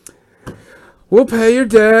 We'll pay your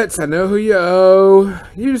debts. I know who you owe.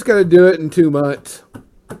 You just got to do it in 2 months.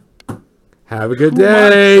 Have a good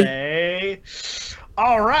day. Day.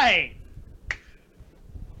 All right.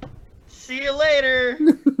 See you later.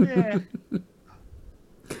 Yeah.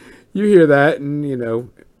 You hear that, and, you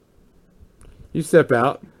step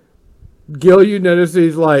out. Gil, you notice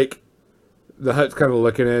he's like, the hut's kind of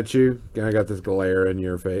looking at you. Kind of got this glare in in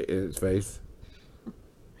its face.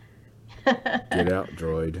 Get out,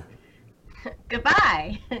 droid.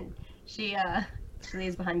 Goodbye. She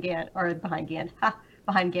leaves behind behind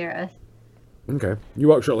Gareth. Okay. You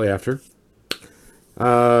walk shortly after.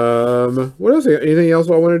 What else? Anything else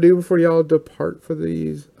I want to do before y'all depart for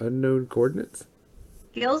these unknown coordinates?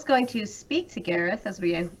 Gil's going to speak to Gareth as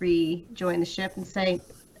we rejoin the ship and say,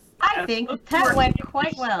 I think that went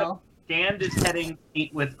quite well. Gand is heading to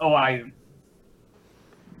meet with Oayun.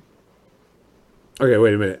 Okay,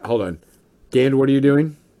 wait a minute. Hold on. Gand, what are you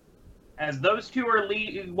doing? As those two are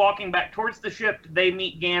walking back towards the ship, they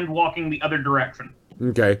meet Gand walking the other direction.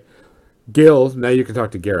 Okay. Gil, now you can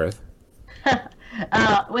talk to Gareth.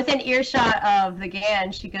 Within earshot of the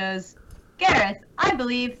Gand, she goes, Gareth, I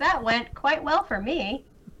believe that went quite well for me.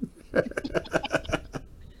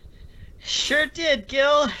 Sure did,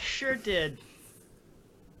 Gil. Sure did.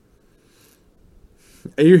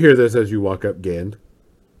 And you hear this as you walk up, Gand.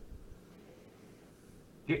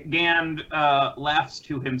 Gand laughs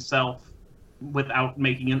to himself without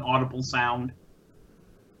making an audible sound.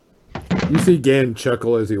 You see Gand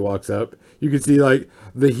chuckle as he walks up. You can see, like,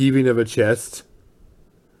 the heaving of a chest.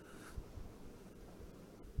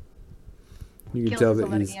 You can tell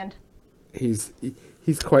that he's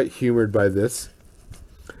quite humored by this.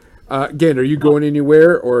 Gand, are you going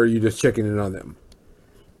anywhere, or are you just checking in on them?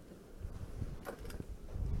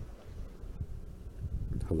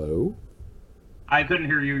 Hello? I couldn't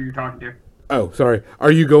hear you. You're talking to. Oh, sorry.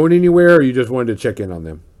 Are you going anywhere, or you just wanted to check in on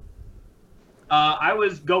them? I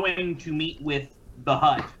was going to meet with the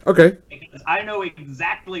hut. Okay. Because I know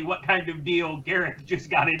exactly what kind of deal Gareth just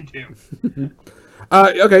got into.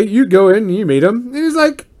 Okay, you go in, you meet him, and he's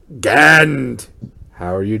like, Gand,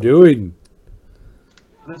 how are you doing?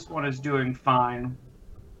 This one is doing fine.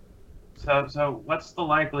 So what's the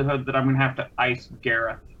likelihood that I'm going to have to ice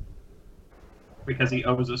Gareth? Because he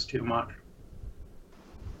owes us too much.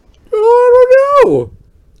 Oh, I don't know.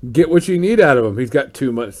 Get what you need out of him. He's got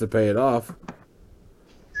 2 months to pay it off.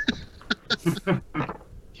 You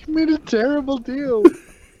made a terrible deal.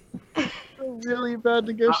 A really bad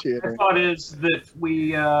negotiator. My thought is that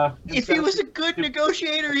we... If he was a good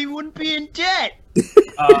negotiator, he wouldn't be in debt.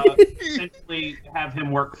 Essentially have him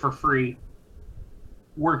work for free,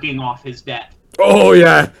 working off his debt. Oh,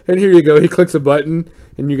 yeah. And here you go. He clicks a button,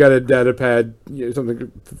 and you got a data pad. Something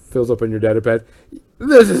fills up on your data pad.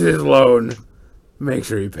 This is his loan. Make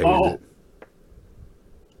sure he pays it.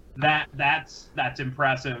 That's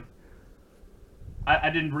impressive.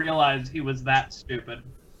 I didn't realize he was that stupid.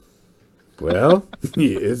 Well,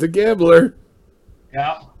 he is a gambler.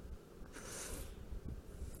 Yeah.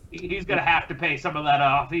 He's going to have to pay some of that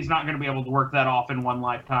off. He's not going to be able to work that off in one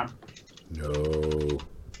lifetime. No.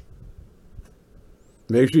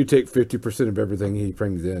 Make sure you take 50% of everything he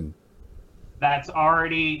brings in. That's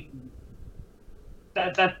already...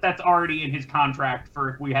 That's already in his contract for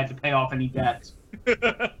if we had to pay off any debts.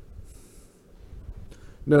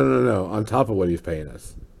 No. On top of what he's paying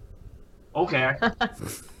us. Okay.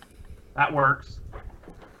 That works.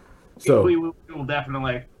 So, we will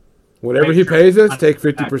definitely... whatever he pays us, take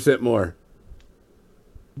 50% more.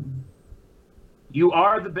 You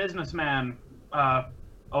are the businessman,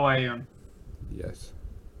 Oayun. Yes.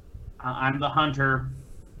 I'm the hunter.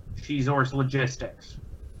 She's Or's logistics.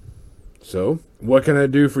 So, what can I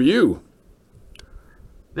do for you?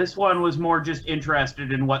 This one was more just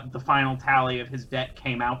interested in what the final tally of his debt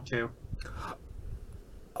came out to.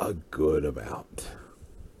 A good amount.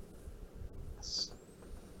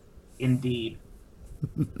 Indeed.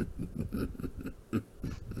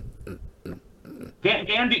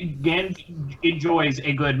 Gand enjoys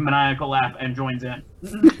a good maniacal laugh and joins in.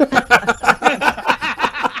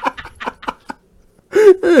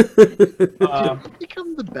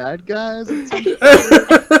 Become the bad guys?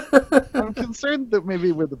 I'm concerned that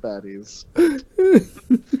maybe we're the baddies.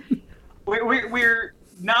 We're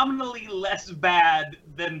nominally less bad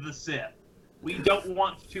than the Sith. We don't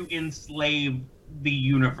want to enslave the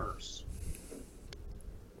universe.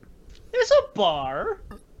 There's a bar.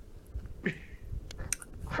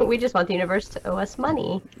 But we just want the universe to owe us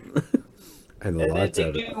money. And They lots do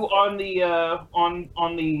of it. on the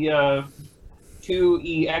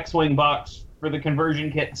 2E X-Wing box for the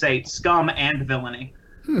conversion kit say scum and villainy.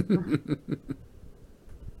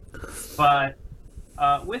 But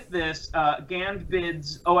with this, Gand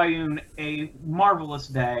bids Oayun a marvelous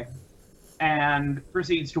day and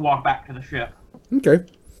proceeds to walk back to the ship. Okay.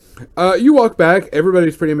 You walk back.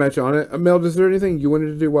 Everybody's pretty much on it. Mel, is there anything you wanted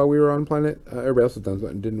to do while we were on planet? Everybody else has done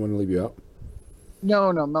something. Didn't want to leave you out.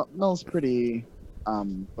 No, Mel's pretty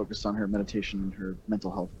focused on her meditation and her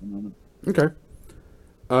mental health at the moment. Okay.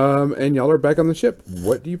 And y'all are back on the ship.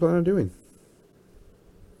 What do you plan on doing?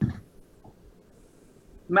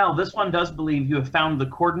 Mel, this one does believe you have found the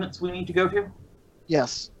coordinates we need to go to.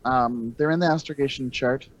 Yes, they're in the astrogation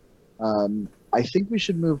chart. I think we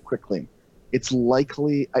should move quickly. It's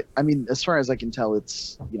likely. I mean, as far as I can tell,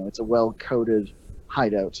 it's it's a well-coded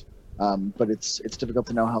hideout, but it's difficult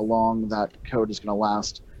to know how long that code is going to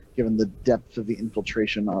last, given the depth of the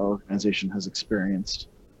infiltration our organization has experienced.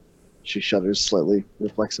 She shudders slightly,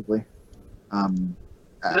 reflexively. I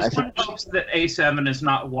This one think hopes that A7 is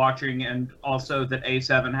not watching, and also that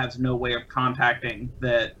A7 has no way of contacting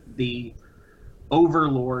the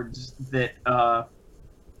overlords that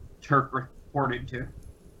Turk reported to.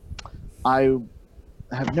 I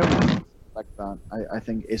have no reason to suspect that. I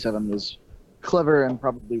think A7 was clever and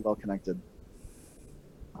probably well connected.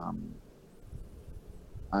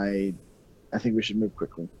 I think we should move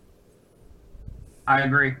quickly. I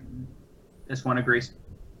agree. This one agrees.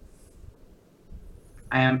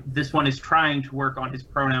 This one is trying to work on his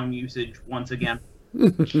pronoun usage once again.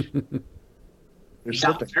 They're He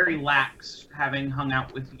got slipping. very lax, having hung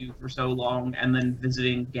out with you for so long, and then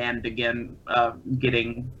visiting Gand again,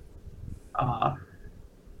 getting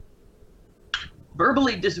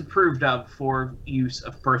verbally disapproved of for use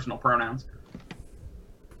of personal pronouns.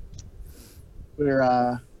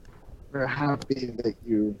 We're happy that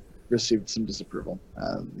you received some disapproval.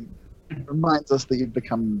 It reminds us that you've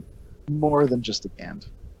become more than just a band,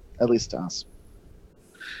 at least to us.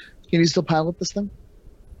 Can you still pilot this thing?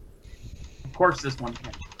 Of course, this one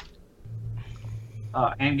can.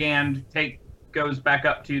 And Gand goes back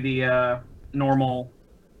up to the normal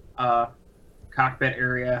cockpit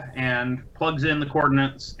area and plugs in the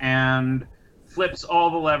coordinates and flips all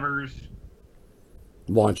the levers.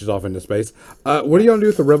 Launches off into space. What are you gonna do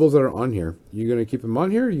with the rebels that are on here? You gonna keep them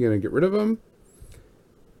on here? You gonna get rid of them?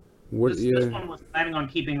 What? This one was planning on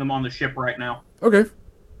keeping them on the ship right now. Okay.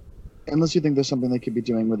 Unless you think there's something they could be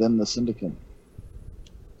doing within the syndicate.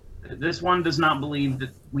 This one does not believe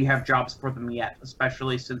that we have jobs for them yet,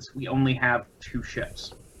 especially since we only have 2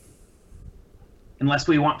 ships. Unless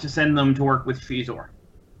we want to send them to work with Shizor,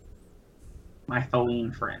 my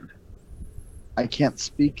Thaleen friend. I can't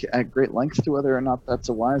speak at great length to whether or not that's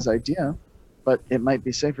a wise idea, but it might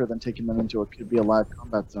be safer than taking them into what could be a live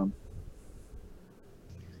combat zone.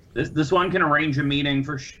 This one can arrange a meeting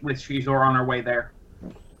with Shizor on our way there,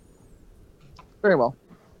 Very well.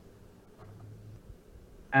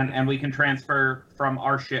 and we can transfer from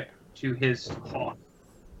our ship to his haunt.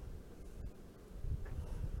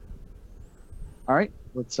 All right,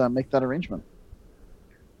 let's make that arrangement.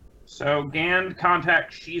 So Gand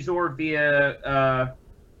contacts Shizor via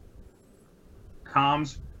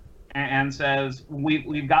comms and says,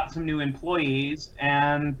 we've got some new employees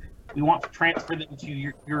and we want to transfer them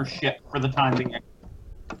to your ship for the time being.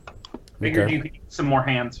 Figured Okay. you could use some more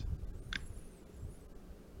hands.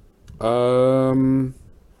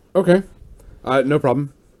 Okay. No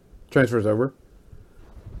problem. Transfers over.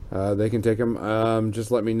 They can take them.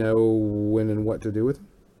 Just let me know when and what to do with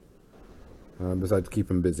them. Besides keep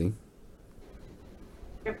them busy.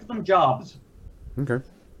 Give them jobs. Okay.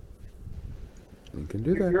 You can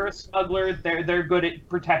do If that. you're a smuggler, they're good at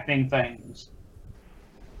protecting things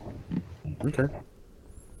Okay.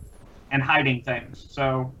 and hiding things.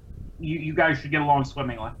 So you guys should get along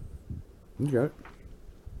swimmingly. You got it.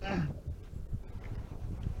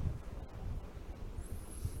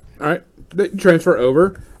 All right. They transfer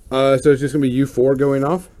over. So it's just gonna be you 4 going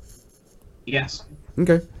off. Yes.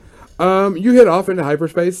 Okay. You head off into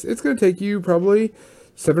hyperspace. It's gonna take you probably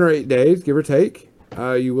 7 or 8 days, give or take.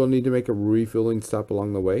 You will need to make a refueling stop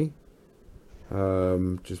along the way,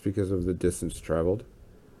 just because of the distance traveled.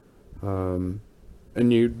 And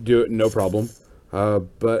you do it no problem.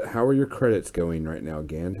 But how are your credits going right now,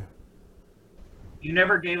 Gand? You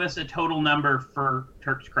never gave us a total number for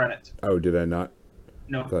Turk's credits. Oh, did I not?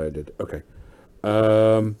 No. I thought I did. Okay.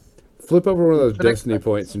 Flip over one of those The next destiny one.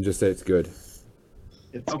 points and just say it's good.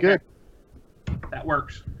 It's Okay. good. That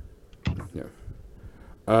works. Yeah.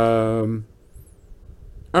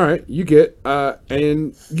 All right, you get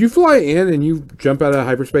and you fly in and you jump out of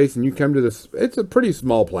hyperspace and you come to this. It's a pretty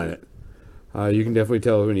small planet. You can definitely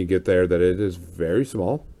tell when you get there that it is very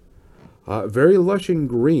small, very lush and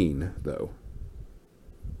green though.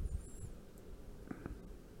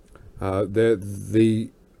 The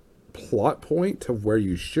plot point of where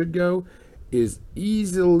you should go is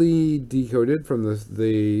easily decoded from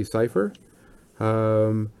the cipher,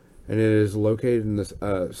 and it is located in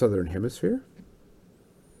the southern hemisphere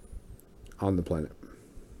on the planet.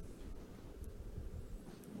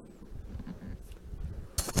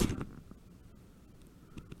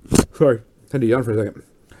 Sorry, had to yawn for a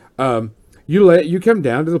second. You come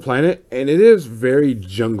down to the planet, and it is very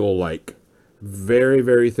jungle-like. very,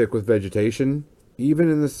 very thick with vegetation, even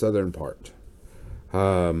in the southern part.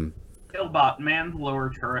 Killbot, man,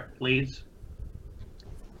 lower turret, please.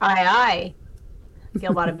 Aye, aye.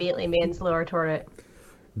 Gilbot immediately mans lower turret.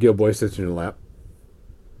 Gilboy sits in your lap.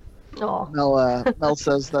 Oh, Mel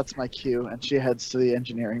says that's my cue, and she heads to the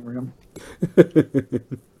engineering room.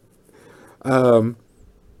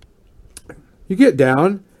 You get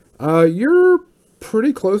down. You're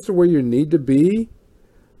pretty close to where you need to be.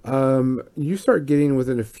 You start getting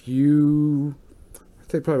within a few,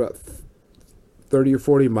 I'd say probably about 30 or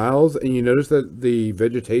 40 miles, and you notice that the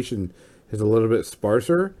vegetation is a little bit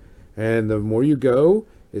sparser. And the more you go,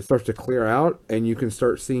 it starts to clear out, and you can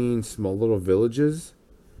start seeing small little villages,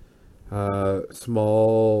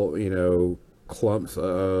 small, clumps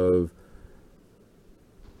of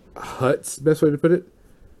huts, best way to put it.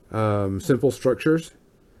 Simple structures.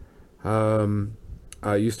 You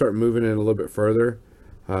start moving in a little bit further.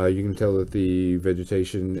 You can tell that the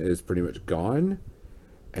vegetation is pretty much gone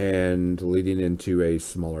and leading into a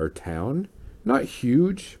smaller town. Not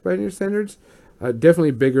huge by any standards.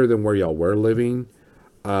 Definitely bigger than where y'all were living,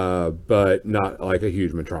 but not like a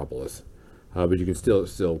huge metropolis. But you can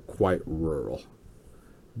it's still quite rural,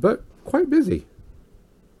 but quite busy.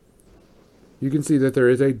 You can see that there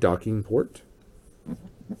is a docking port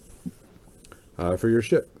for your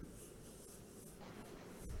ship.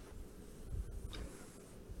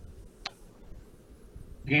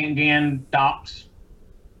 Gangan docks,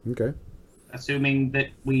 Okay. assuming that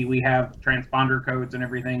we have transponder codes and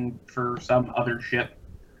everything for some other ship.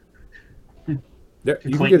 Yeah, to you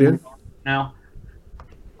can claim get in. Now,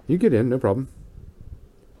 You get in, no problem.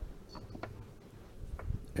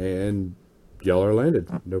 And y'all are landed,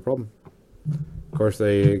 no problem. Of course,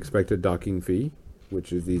 they expect a docking fee,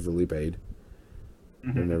 which is easily paid.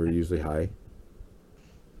 They're never usually high.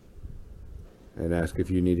 And ask if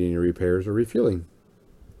you need any repairs or refueling.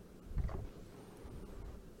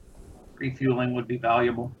 refueling would be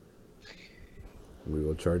valuable. We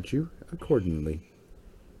will charge you accordingly.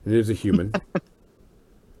 It is a human.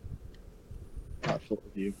 Thoughtful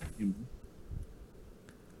of you, human.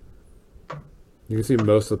 You can see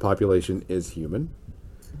most of the population is human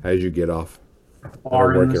as you get off.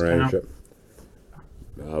 Bar in working this around your town. ship.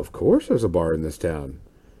 Of course there's a bar in this town.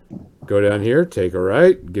 Go down here, take a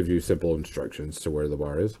right, gives you simple instructions to where the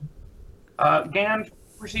bar is. Gan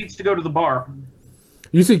proceeds to go to the bar.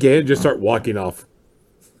 You see Gan just start walking off.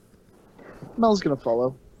 Mel's gonna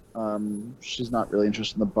follow. She's not really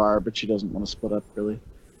interested in the bar, but she doesn't want to split up really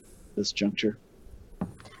at this juncture.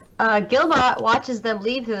 Gilbot watches them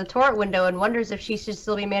leave through the turret window and wonders if she should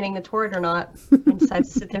still be manning the turret or not. And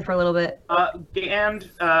decides to sit there for a little bit. Gan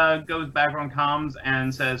goes back on comms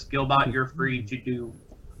and says, Gilbot, you're free to do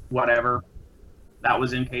whatever. That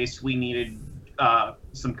was in case we needed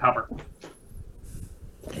some cover.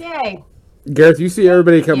 Yay! Gareth, you see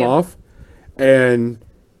everybody come you. off, and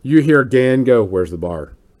you hear Gan go, "Where's the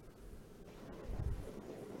bar?"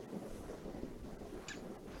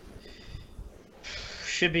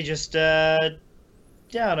 Should be just down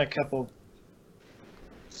a couple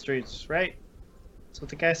streets, right? That's what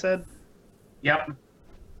the guy said. Yep.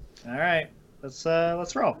 All right,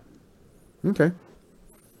 let's roll. Okay.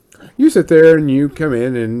 You sit there and you come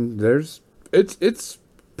in, and it's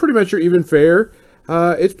pretty much your even fare.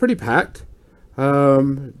 It's pretty packed.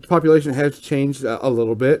 Population has changed a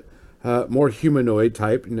little bit. More humanoid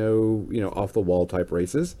type, no, off the wall type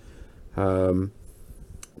races,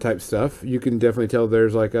 type stuff. You can definitely tell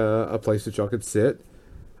there's like a place that y'all could sit.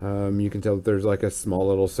 You can tell that there's like a small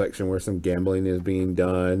little section where some gambling is being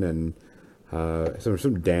done, and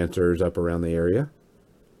some dancers up around the area.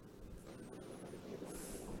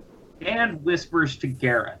 And whispers to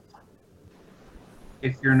Gareth,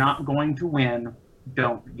 if you're not going to win,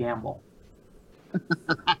 don't gamble.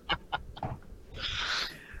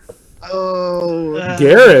 Oh,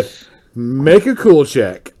 Gareth, make a cool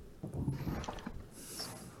check.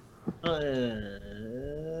 All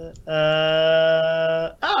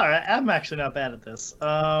right, I'm actually not bad at this.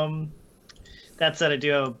 That said, I do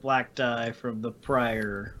have a black die from the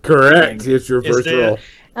prior. Correct. thing. It's your Is first the-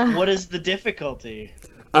 roll. What is the difficulty?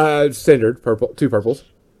 Standard purple, 2 purples.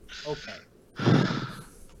 Okay.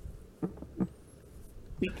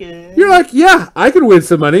 We can. You're like, yeah, I could win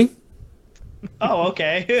some money. Oh,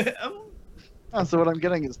 okay. so what I'm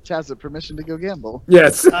getting is tacit permission to go gamble.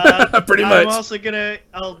 Yes, pretty much. I'm also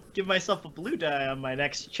I'll give myself a blue die on my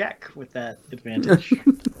next check with that advantage.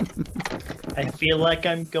 I feel like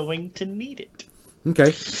I'm going to need it.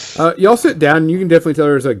 Okay. Y'all sit down, and you can definitely tell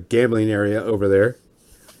there's a gambling area over there.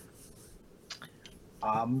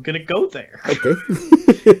 I'm gonna go there.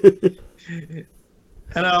 Okay.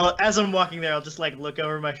 And as I'm walking there, I'll just like look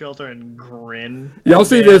over my shoulder and grin. Y'all at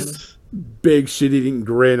see Gand. this big shit-eating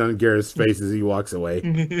grin on Gareth's face as he walks away.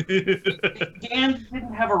 If Gand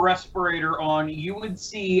didn't have a respirator on, you would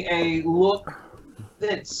see a look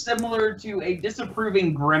that's similar to a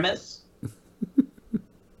disapproving grimace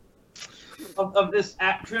of this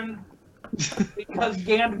action, because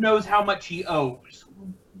Gand knows how much he owes.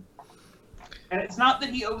 And it's not that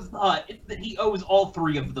he owes the hut, it's that he owes all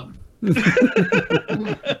three of them.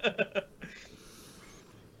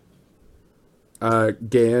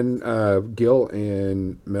 Gil,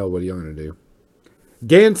 and Mel, what are y'all going to do?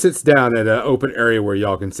 Gan sits down at an open area where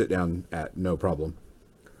y'all can sit down at, no problem.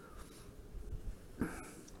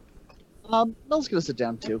 Mel's gonna sit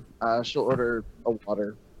down too. She'll order a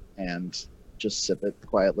water and just sip it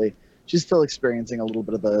quietly. She's still experiencing a little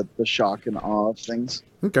bit of the shock and awe of things.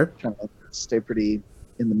 Okay. Trying to stay pretty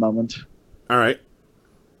in the moment. All right.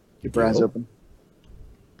 Keep her eyes Gil? open.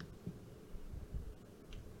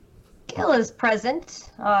 Gil is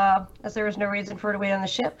present, as there was no reason for her to wait on the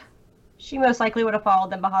ship. She most likely would have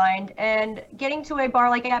followed them behind, and getting to a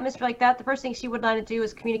bar-like atmosphere like that, the first thing she would want to do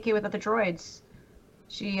is communicate with other droids.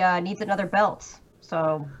 She needs another belt,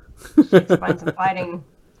 so she needs to find some fighting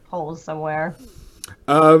holes somewhere.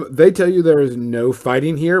 They tell you there is no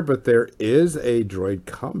fighting here, but there is a droid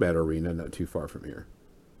combat arena not too far from here.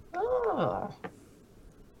 Oh.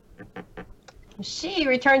 She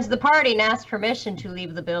returns to the party and asks permission to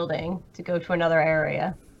leave the building to go to another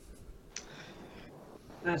area.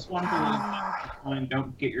 This one and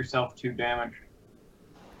don't get yourself too damaged.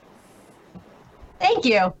 Thank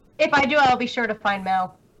you. If I do, I'll be sure to find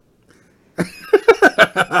Mel. I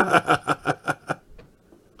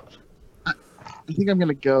think I'm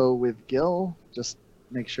gonna go with Gil. Just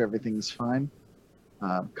make sure everything's fine.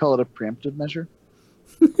 Call it a preemptive measure.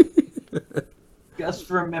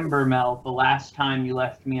 Just remember, Mel, the last time you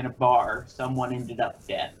left me in a bar, someone ended up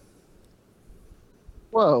dead.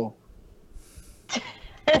 Whoa.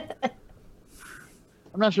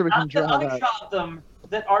 I'm not sure we can Not that draw I that. shot them,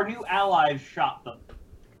 that our new allies shot them.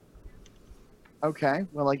 Okay,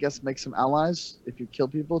 well, I guess make some allies. If you kill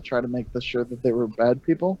people, try to make sure that they were bad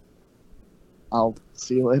people. I'll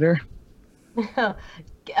see you later.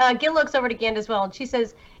 Gil looks over to Gand as well, and she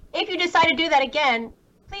says, if you decide to do that again,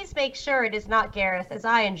 please make sure it is not Gareth, as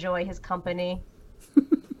I enjoy his company.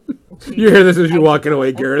 You hear this as you're walking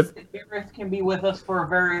away, Gareth. Gareth can be with us for a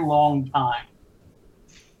very long time.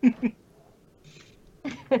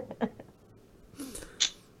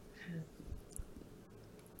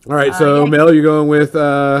 All right, so yeah. Mel, you're going with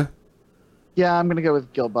Yeah, I'm gonna go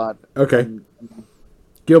with Gilbot. okay. And-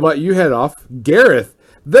 Gilbot, you head off. Gareth,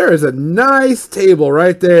 there is a nice table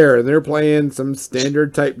right there, and they're playing some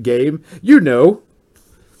standard type game. You know,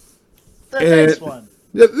 The nice And- one.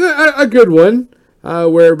 a good one,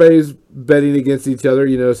 where everybody's betting against each other.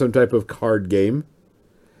 You know, some type of card game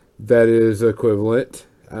that is equivalent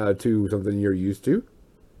to something you're used to.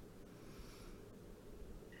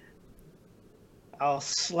 I'll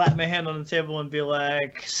slap my hand on the table and be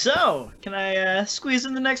like, so, can I squeeze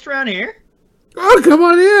in the next round here? Oh, come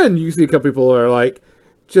on in. You see a couple people are like,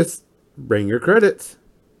 just bring your credits.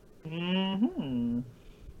 Mm-hmm.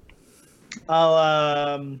 I'll,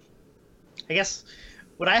 I guess,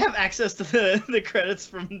 would I have access to the credits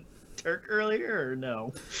from Turk earlier, or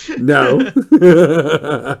no? No.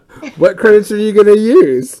 What credits are you going to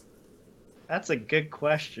use? That's a good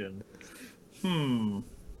question.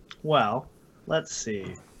 Well, let's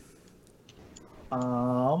see.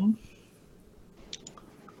 I'm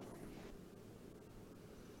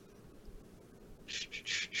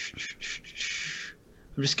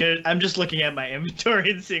just looking at my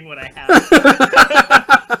inventory and seeing what I have.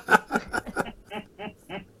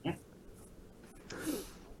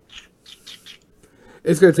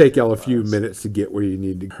 It's going to take y'all a few minutes to get where you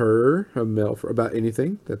need to her a mail for about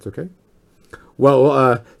anything. That's okay.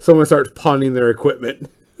 Well, someone starts pawning their equipment.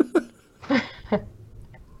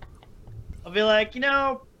 I'll be like,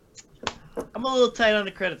 I'm a little tight on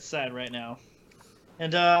the credit side right now,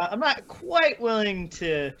 and I'm not quite willing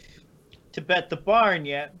to bet the barn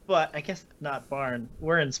yet. But I guess not barn.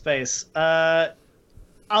 We're in space. I'll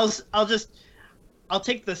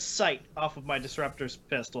take the sight off of my disruptor's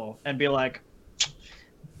pistol and be like,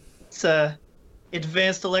 it's a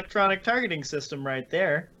advanced electronic targeting system right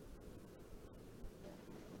there.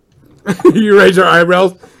 You raise your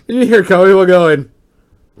eyebrows, and you hear Cody going,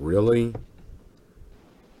 Really?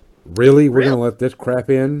 Really? We're going to let this crap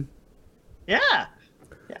in? Yeah,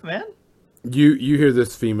 man. You hear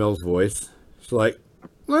this female's voice. She's like,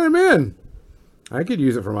 let him in. I could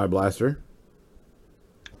use it for my blaster.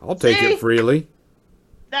 I'll take See? it freely.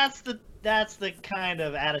 That's That's the kind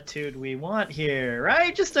of attitude we want here,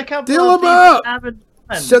 right? Just a couple Deal of 'em people up! having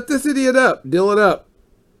fun. Shut this idiot up. Deal it up.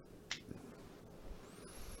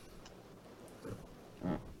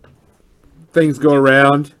 Things go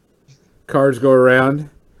around. Cards go around.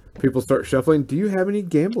 People start shuffling. Do you have any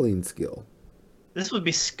gambling skill? This would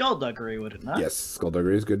be skullduggery, would it not? Yes,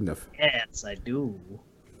 skullduggery is good enough. Yes, I do.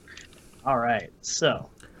 All right, so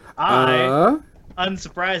I,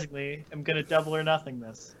 unsurprisingly, am going to double or nothing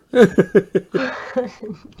this.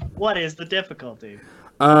 What is the difficulty?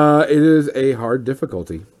 It is a hard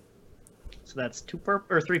difficulty. So that's three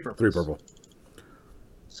purples. 3 purple.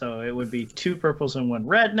 So it would be 2 purples and 1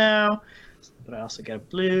 red now, but I also get a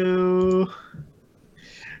blue.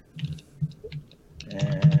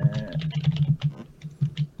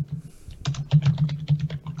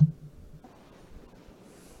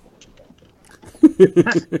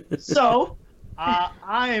 So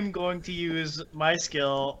I am going to use my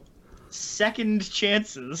skill, Second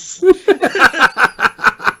Chances.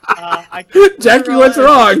 Jackie, what's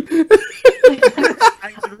wrong?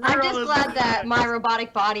 I'm just glad that my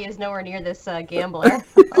robotic body is nowhere near this gambler.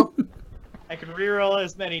 I can reroll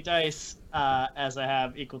as many dice as I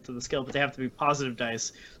have equal to the skill, but they have to be positive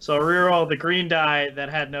dice. So I'll reroll the green die that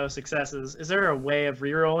had no successes. Is there a way of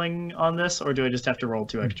rerolling on this, or do I just have to roll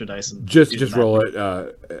 2 extra dice? And Just use that? roll it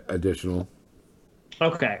additional.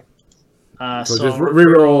 Okay. So just I'll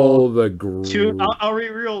reroll the green. 2. I'll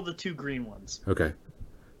reroll the 2 green ones. Okay.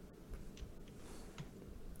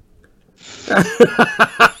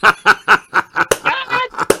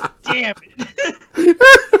 Damn it!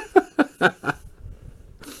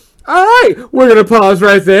 All right, we're gonna pause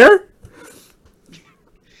right there.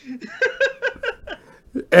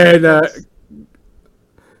 And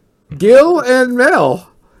Gil and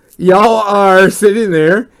Mel, y'all are sitting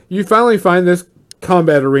there. You finally find this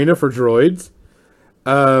combat arena for droids.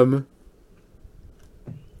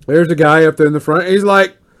 There's a guy up there in the front. He's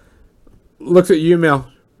like, looks at you, Mel.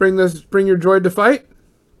 Bring your droid to fight.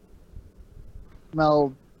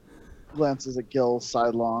 Mel glances at Gil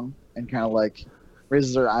sidelong and kind of like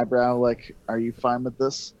raises her eyebrow, like, "Are you fine with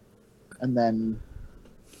this?" And then,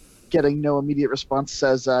 getting no immediate response,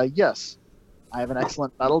 says, "Yes, I have an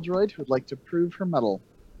excellent metal droid who'd like to prove her metal."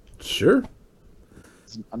 Sure.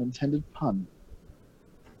 It's an unintended pun.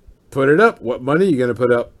 Put it up. What money are you gonna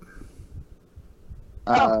put up?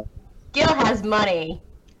 Gil has money.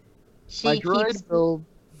 My She droid keeps. will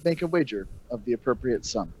make a wager of the appropriate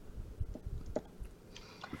sum.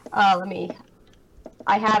 Let me.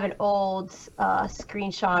 I have an old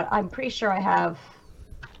screenshot. I'm pretty sure I have.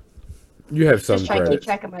 You have some Just trying to credits. keep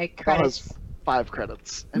track of my Mel credits. has 5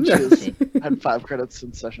 credits, and she has had 5 credits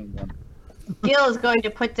since session 1. Gil is going to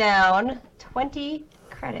put down 20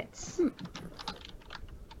 credits.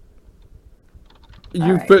 You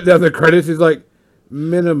Alright. put down the credits. He's like,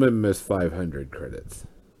 minimum is 500 credits.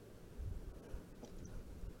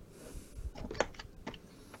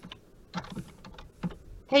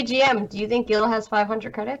 Hey GM, do you think Gil has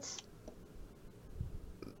 500 credits?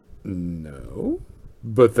 No,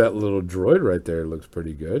 but that little droid right there looks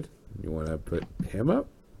pretty good. You want to put him up?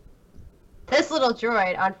 This little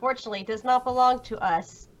droid, unfortunately, does not belong to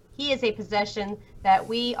us. He is a possession that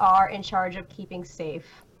we are in charge of keeping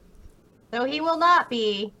safe. So he will not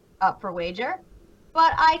be up for wager,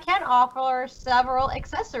 but I can offer several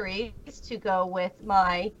accessories to go with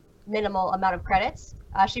my minimal amount of credits.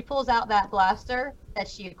 She pulls out that blaster that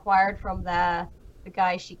she acquired from the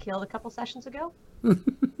guy she killed a couple sessions ago. And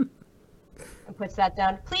puts that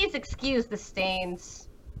down. Please excuse the stains.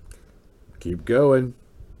 Keep going.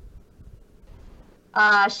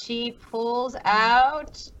 She pulls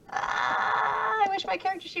out. I wish my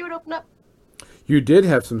character sheet would open up. You did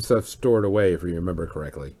have some stuff stored away, if you remember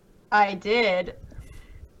correctly. I did.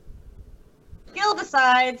 Gil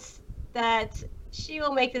decides that she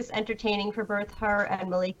will make this entertaining for both her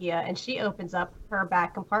and Malikia, and she opens up her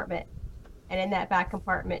back compartment. And in that back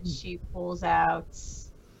compartment, she pulls out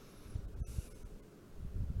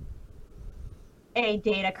a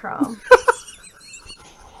datachrome.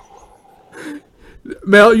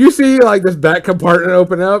 Mel, you see like this back compartment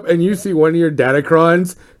open up, and you see one of your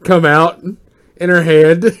datacrons come out in her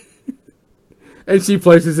hand, and she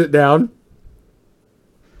places it down.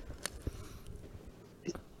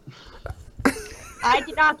 I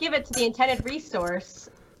did not give it to the intended resource,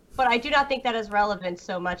 but I do not think that is relevant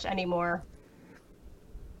so much anymore.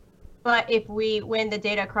 But if we win the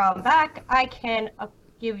datachrome back, I can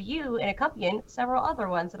give you and accompanying several other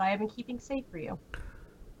ones that I have been keeping safe for you.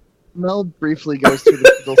 Mel briefly goes through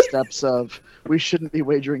the little steps of, we shouldn't be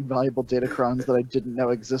wagering valuable datacrons that I didn't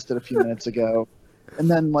know existed a few minutes ago. and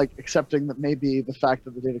then like accepting that maybe the fact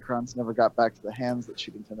that the Datacrons never got back to the hands that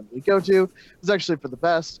she'd intended go to was actually for the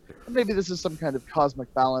best. And maybe this is some kind of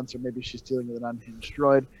cosmic balance, or maybe she's dealing with an unhinged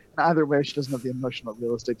droid. And either way, she doesn't have the emotional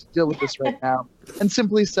real estate to deal with this right now, and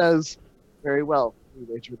simply says, "Very well, we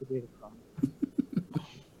wager the Datacron."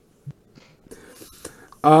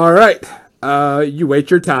 All right. You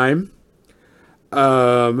wait your time.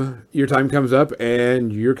 Your time comes up,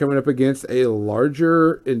 and you're coming up against a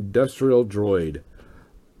larger industrial droid.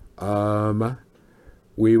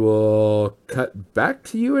 We will cut back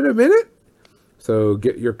to you in a minute. So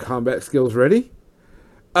get your combat skills ready.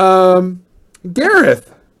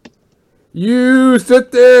 Gareth, you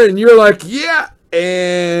sit there and you're like, yeah,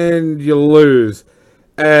 and you lose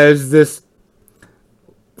as this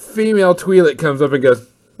female Twi'lek comes up and goes,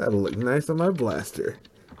 that'll look nice on my blaster.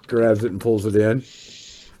 Grabs it and pulls it in.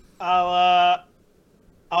 I'll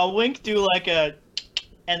wink, do like a,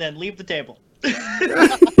 and then leave the table.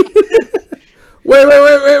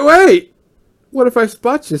 Wait. What if I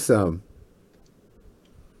spot you some?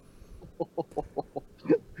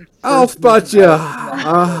 I'll spot you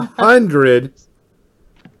 100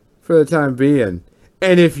 for the time being.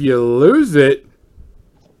 And if you lose it,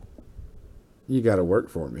 you got to work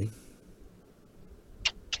for me.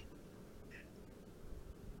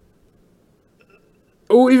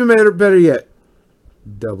 Oh, even better yet,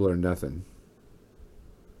 double or nothing.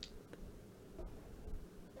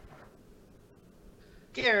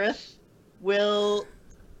 Gareth will.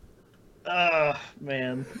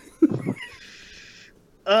 Man.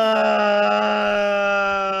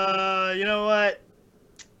 You know what?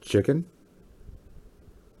 Chicken?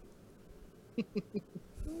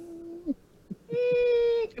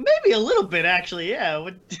 Maybe a little bit, actually. Yeah.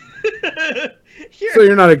 Here. So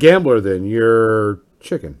you're not a gambler then. You're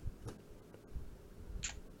chicken.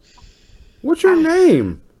 What's your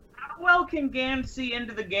name? How well can Gan see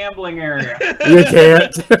into the gambling area? You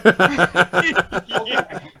can't.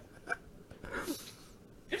 Okay.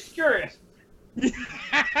 Just curious. You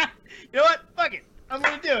know what? Fuck it. I'm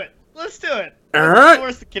gonna do it. Let's do it. All What's right. the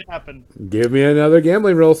worst that can happen? Give me another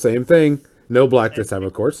gambling roll. Same thing. No black this time,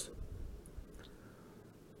 of course.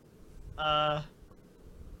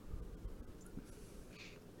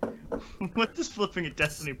 What does flipping a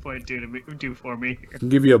destiny point do for me? I'll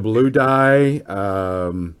give you a blue die.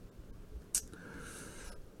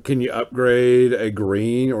 Can you upgrade a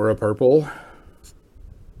green or a purple?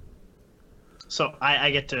 So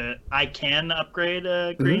I can upgrade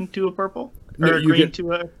a green to a purple? Or No, a you green get-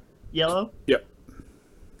 to a yellow? Yep.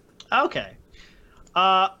 Okay.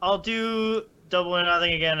 I'll do double or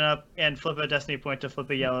nothing again and flip a destiny point to flip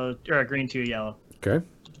a yellow, or a green to a yellow. Okay.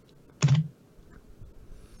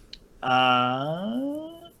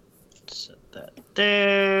 Set that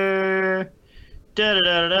there.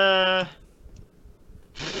 Da-da-da-da-da.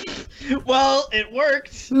 Well, it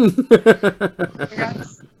worked. I got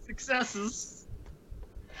successes.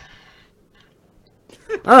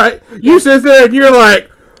 All right. You sit there and you're like,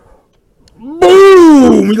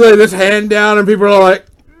 boom! You lay this hand down and people are like,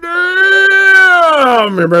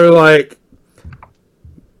 damn! Everybody like,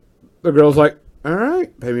 the girl's like, all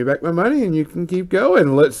right, pay me back my money and you can keep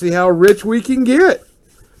going. Let's see how rich we can get.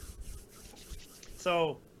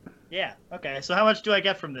 So, yeah, okay. So how much do I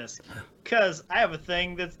get from this? Because I have a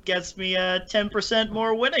thing that gets me 10%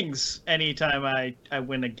 more winnings anytime I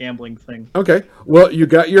win a gambling thing. Okay. Well, you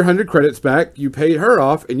got your 100 credits back. You paid her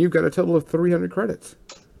off, and you've got a total of 300 credits.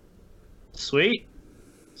 Sweet.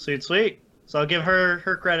 Sweet. So I'll give her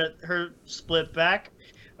credit, her split back.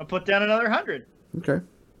 I'll put down another 100. Okay.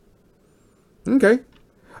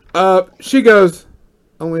 She goes,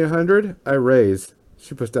 only 100? I raise.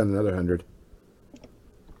 She puts down another 100.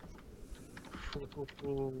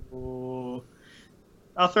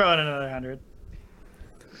 I'll throw in another 100.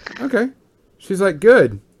 Okay. She's like,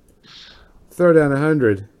 good. Throw down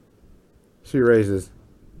 100. She raises.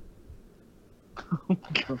 Oh my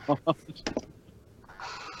god.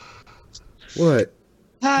 What?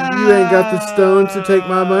 You ain't got the stones to take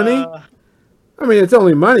my money? I mean, it's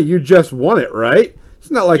only money. You just won it, right?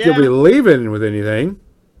 It's not like you'll be leaving with anything.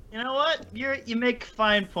 You know what? You make a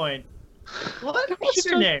fine point. What's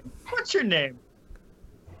your name? What's your name?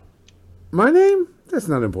 My name? That's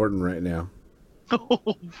not important right now.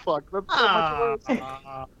 Oh fuck! That's so much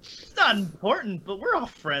worse. It's not important, but we're all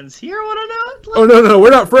friends here. What I know? Oh, no, we're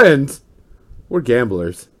not friends. We're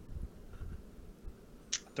gamblers.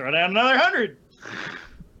 Throw down another 100.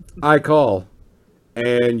 I call,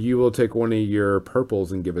 and you will take one of your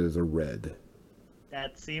purples and give it as a red.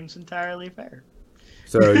 That seems entirely fair.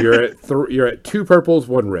 So you're at you're at 2 purples,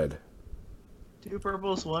 1 red. 2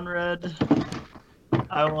 purples, 1 red.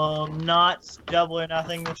 I will not double or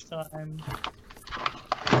nothing this time.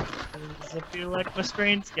 'Cause I feel like my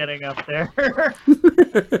screen's getting up there.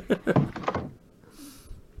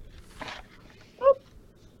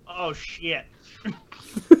 Oh shit.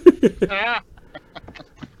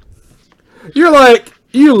 You're like,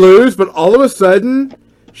 you lose, but all of a sudden,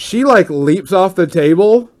 she like leaps off the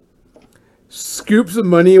table, scoops the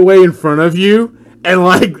money away in front of you, and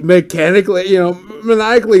like mechanically,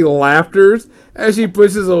 maniacally laughters as she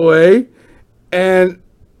pushes away. And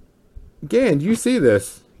again, you see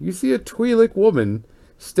this. You see a Twi'lek woman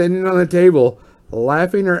standing on the table,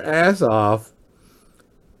 laughing her ass off,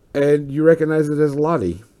 and you recognize it as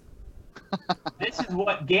Lottie. This is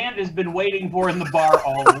what Gand has been waiting for in the bar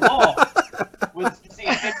all along. Was to see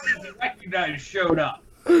if anyone he recognized showed up.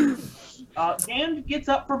 Gand gets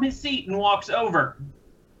up from his seat and walks over.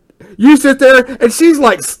 You sit there, and she's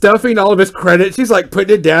like stuffing all of his credit. She's like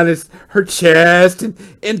putting it down his her chest and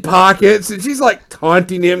in pockets, and she's like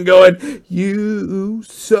taunting him, going, "You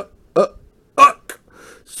suck,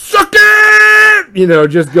 suck it!"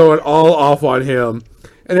 Just going all off on him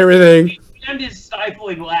and everything. Gand is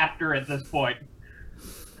stifling laughter at this point.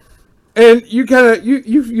 And you kind of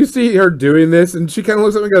you see her doing this, and she kind of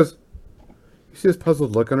looks at me and goes, "You see this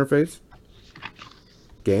puzzled look on her face,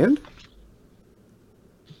 Gand?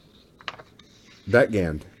 That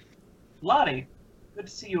Gand." Lottie, good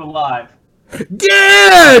to see you alive.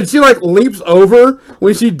 Gand! She like leaps over.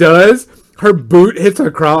 When she does, her boot hits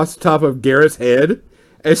across top of Garrett's head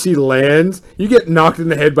as she lands. You get knocked in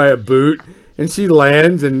the head by a boot, and she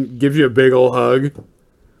lands and gives you a big old hug.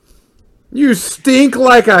 "You stink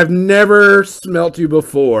like I've never smelt you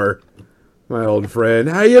before, my old friend.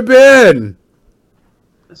 How you been?"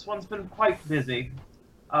 This one's been quite busy.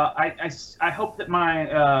 I hope that my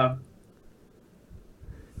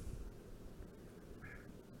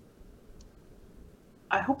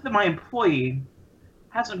employee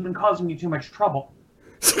hasn't been causing you too much trouble.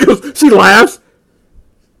 She laughs.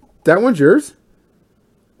 "That one's yours?"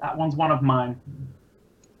 That one's one of mine.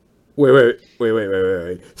 Wait.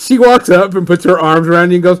 She walks up and puts her arms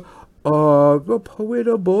around you and goes, "The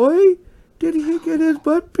potato boy? Did he get his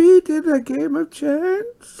butt beat in a game of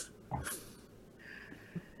chance?"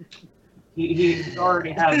 He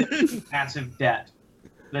already has a massive debt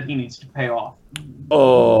that he needs to pay off.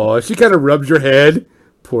 Oh, she kind of rubs your head.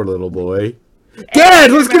 Poor little boy.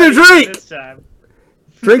 "Dad, let's get a drink! This time.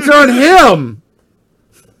 Drinks are on him!"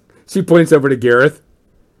 She points over to Gareth.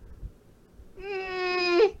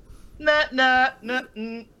 No.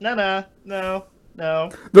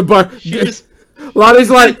 The bar. She just Lottie's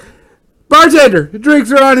like, "Bartender,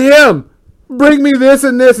 drinks are on him. Bring me this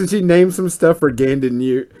and this," and she names some stuff for Gand and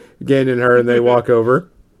her, and they walk over.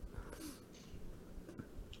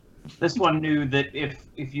 This one knew that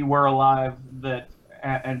if you were alive,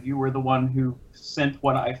 and you were the one who sent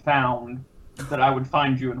what I found, that I would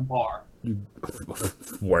find you in a bar.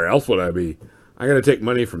 Where else would I be? I gotta take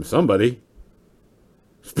money from somebody,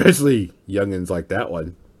 especially youngins like that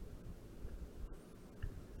one.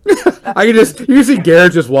 You see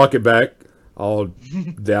Garrett just walking back, all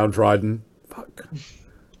downtrodden. Fuck.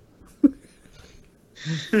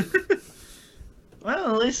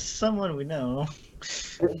 Well, at least someone we know.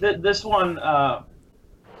 This one,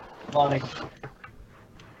 Lonnie,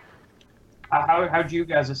 how'd you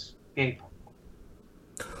guys escape?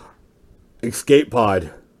 Escape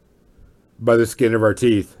pod. By the skin of our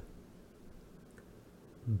teeth.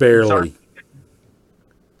 Barely. Sorry.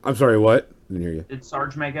 I'm sorry, what? Didn't hear you. Did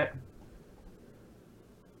Sarge make it?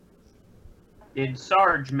 Did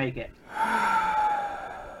Sarge make it?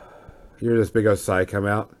 You hear this big old sigh come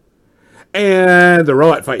out? And the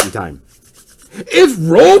robot fighting time. It's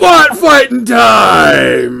robot fighting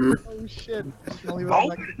time! Oh shit. Smelly was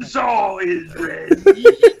Molten Saw is ready.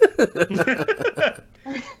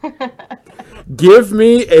 Give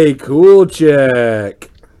me a cool check.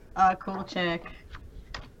 Cool check.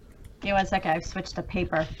 Give me 1 second, I've switched to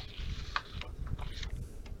paper.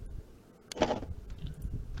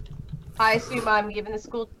 I assume I'm giving the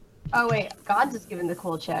school... Oh wait, Gods is giving the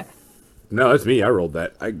cool check. No, it's me. I rolled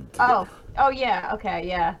that. Oh yeah, okay,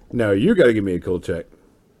 yeah. No, you gotta give me a cool check.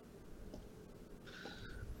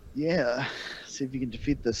 Yeah. See if you can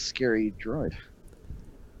defeat this scary droid.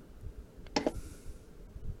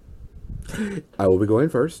 I will be going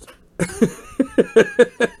first.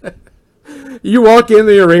 You walk in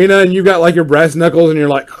the arena and you got like your brass knuckles and you're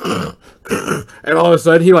like, and all of a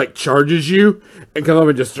sudden he like charges you and comes up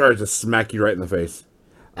and just starts to smack you right in the face.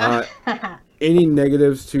 Any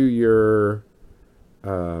negatives to your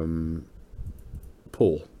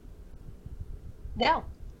pool? No.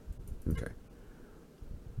 Okay.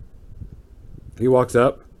 He walks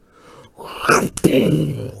up.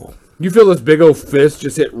 You feel this big old fist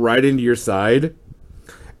just hit right into your side.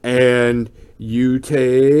 And you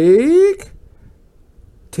take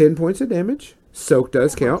 10 points of damage. Soak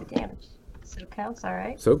does count. Damage. So it counts, all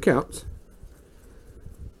right. So it counts.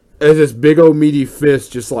 As this big old meaty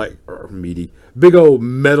fist just like, big old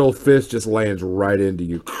metal fist just lands right into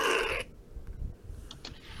you.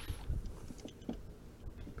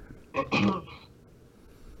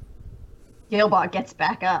 Gilbot gets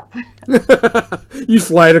back up. You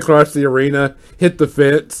slide across the arena, hit the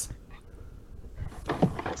fence.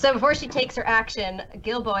 So before she takes her action,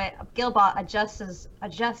 Gilbot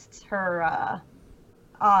adjusts her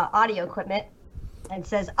audio equipment and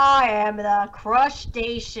says, "I am the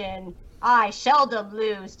crustacean. I seldom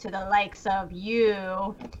lose to the likes of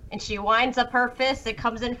you." And she winds up her fist and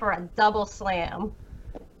comes in for a double slam.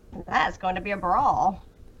 And that's going to be a brawl.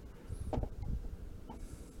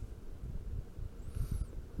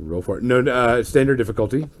 Roll for it. No, standard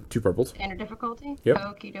difficulty. 2 purples. Standard difficulty? Yep.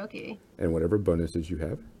 Okie dokie. And whatever bonuses you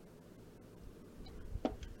have.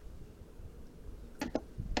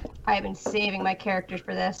 I have been saving my characters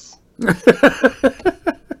for this.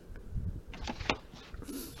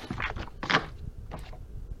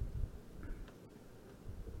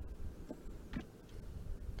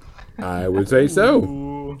 I would say so.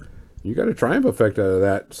 Ooh. You got a triumph effect out of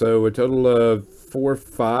that. So a total of 4,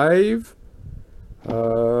 5.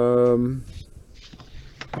 All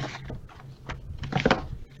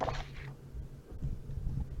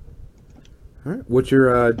right. What's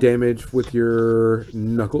your damage with your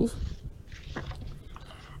knuckles?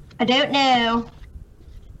 I don't know.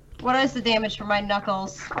 What is the damage for my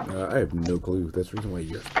knuckles? I have no clue. That's the reason why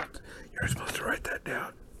you're supposed to write that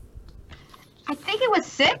down. I think it was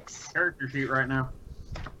 6. Character sheet right now.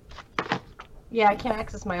 Yeah, I can't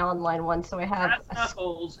access my online one, so I have... Brass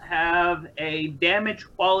knuckles have a damage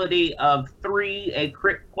quality of 3, a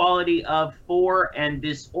crit quality of 4, and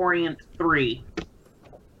disorient 3.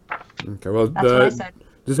 Okay, well, That's what I the said.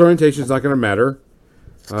 disorientation is not going to matter.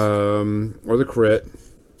 Or the crit.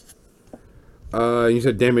 You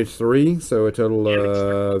said damage 3, so a total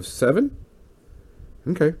of 7?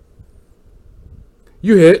 Okay.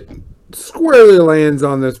 You hit. Squarely lands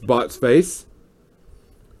on this bot's face.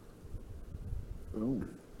 Ooh.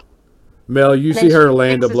 Mel, you Then see she her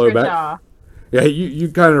land a fixes her blowback. jaw. Yeah,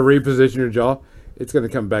 you kind of reposition your jaw. It's going to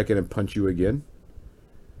come back in and punch you again.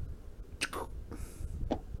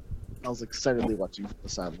 I was excitedly watching from the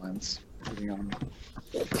sidelines. Moving on.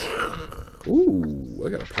 Ooh, I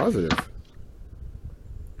got a positive.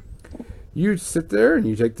 You sit there and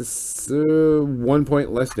you take this 1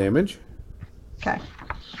 point less damage. Okay.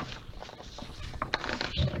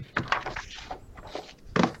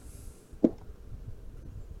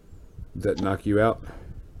 Does that knock you out?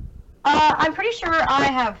 I'm pretty sure I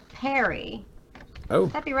have parry. Oh,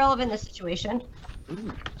 Would that be relevant in this situation?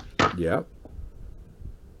 yeah.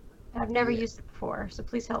 I've never used it before, so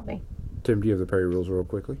please help me. Tim, do you have the parry rules real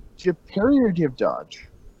quickly? Do you have parry or do you have dodge?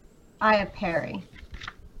 I have parry.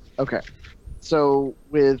 Okay. So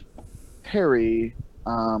with parry,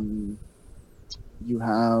 you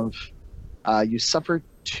have you suffer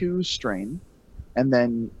 2 strain, and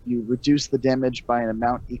then you reduce the damage by an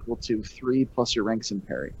amount equal to 3 plus your ranks in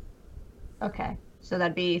parry. Okay. So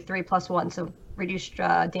that'd be 3 plus 1, so reduced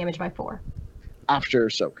damage by 4. After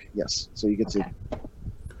soak, yes. So you get Okay. to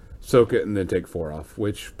Soak it and then take 4 off,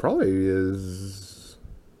 which probably is...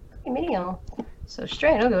 Medial. So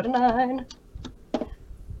strain will go to 9.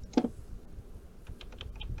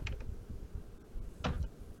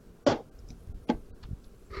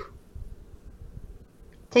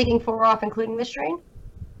 Taking 4 off, including the strain?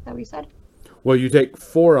 Is that what you said? Well, you take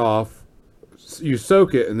 4 off, you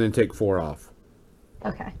soak it, and then take 4 off.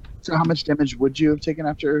 Okay. So how much damage would you have taken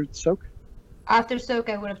after soak? After soak,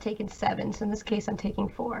 I would have taken 7. So in this case, I'm taking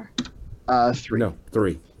 4. 3. No,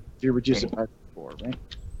 3. You reduce it by 4, right?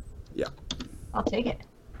 I'll take it.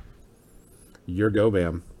 Your go,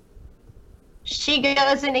 Bam. She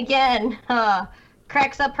goes in again,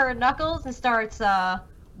 cracks up her knuckles and starts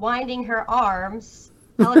winding her arms,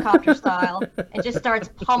 helicopter style, and just starts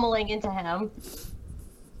pummeling into him,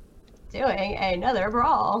 doing another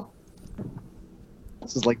brawl.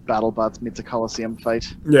 This is like BattleBots meets a Coliseum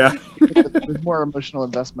fight. Yeah. There's more emotional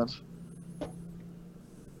investment.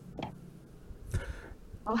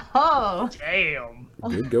 Oh, Damn.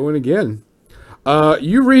 Good going again.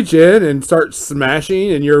 You reach in and start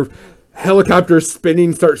smashing, and your helicopter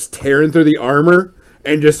spinning starts tearing through the armor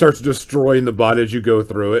and just starts destroying the bot as you go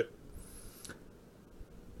through it.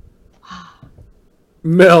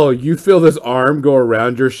 Mel, you feel this arm go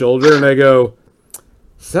around your shoulder, and I go,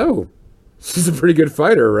 so, She's a pretty good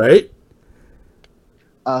fighter, right?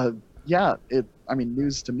 Yeah.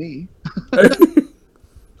 News to me.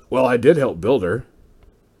 Well, I did help build her.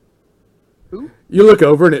 Who? You look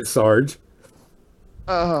over and it's Sarge.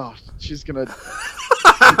 Oh, she's gonna.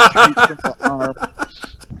 retreat from the arm.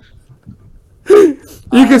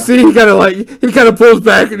 You can see he kind of pulls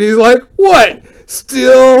back and he's like, "What?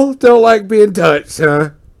 Still don't like being touched,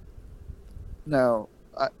 huh?" No,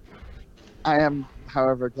 I am,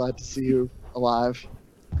 however, glad to see you alive.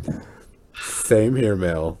 Same here,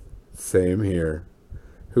 Mel. Same here.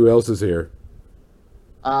 Who else is here?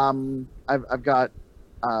 I've got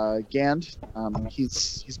Gand.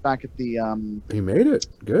 He's back at the. He made it.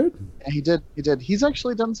 Good. Yeah, he did. He's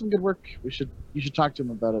actually done some good work. You should talk to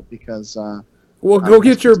him about it because. Well, go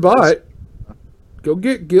get your butt. Go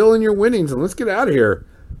get Gil and your winnings, and let's get out of here.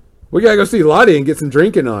 We gotta go see Lottie and get some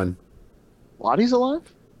drinking on. Lottie's alive?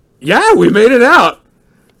 Yeah, we made it out.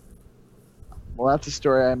 Well, that's a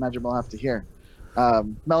story I imagine we'll have to hear.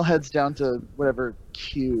 Mel heads down to whatever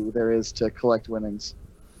queue there is to collect winnings.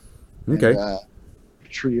 Okay. And,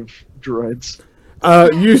 retrieve droids.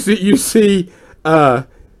 You see,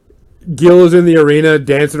 Gil is in the arena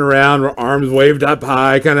dancing around, arms waved up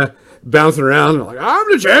high, kind of bouncing around, like,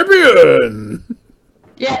 "I'm the champion."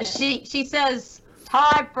 Yeah, she says,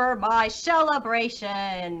 "Time for my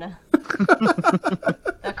celebration."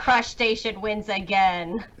 The Crush Station wins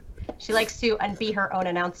again. She likes to be her own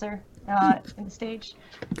announcer in the stage.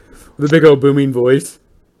 With a big old booming voice.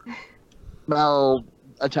 Mel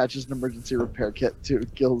attaches an emergency repair kit to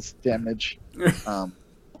Gil's damage,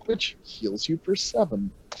 which heals you for 7.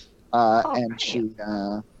 And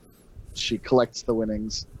she collects the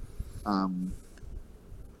winnings,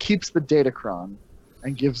 keeps the datachron,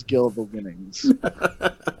 and gives Gil the winnings,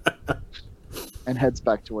 and heads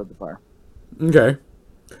back toward the bar. Okay.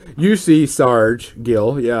 You see Sarge,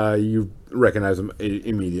 Gil. Yeah, you recognize him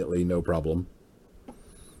immediately. No problem.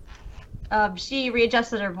 She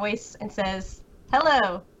readjusted her voice and says,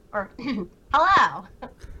 "Hello," or "Hello.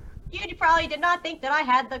 You probably did not think that I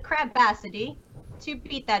had the crabacity to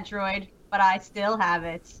beat that droid, but I still have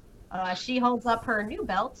it." She holds up her new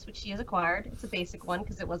belt, which she has acquired. It's a basic one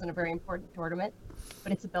because it wasn't a very important tournament,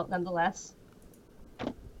 but it's a belt nonetheless.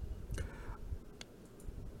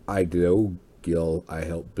 I do, Gil. I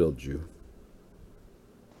helped build you.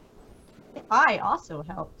 I also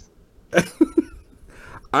helped.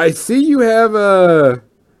 I see you have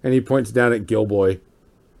and he points down at Gilboy.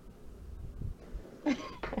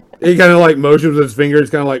 He kind of like motions with his fingers,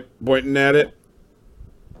 kind of like pointing at it.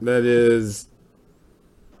 That is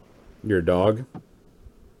your dog.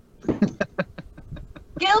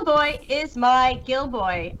 Gilboy is my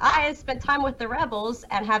Gilboy. I have spent time with the rebels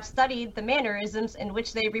and have studied the mannerisms in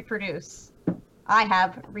which they reproduce. I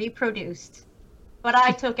have reproduced, but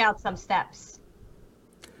I took out some steps.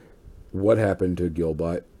 What happened to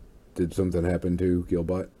Gilbot? Did something happen to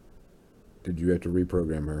Gilbot? Did you have to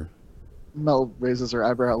reprogram her? Mel raises her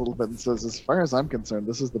eyebrow a little bit and says, "As far as I'm concerned,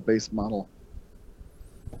 this is the base model."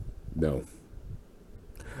 No.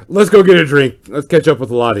 Let's go get a drink. Let's catch up with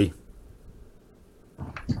Lottie.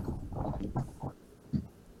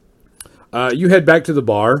 You head back to the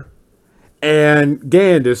bar, and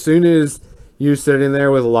Gand, as soon as you're sitting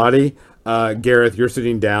there with Lottie, Gareth, you're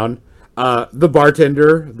sitting down. The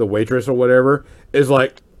bartender, the waitress or whatever, is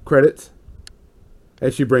like, "Credits,"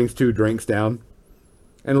 as she brings 2 drinks down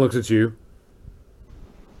and looks at you.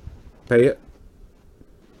 Pay it.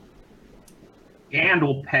 Gand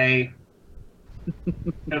will pay.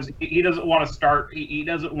 Because he doesn't want to start. He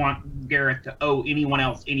doesn't want Gareth to owe anyone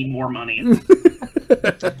else any more money.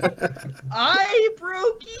 I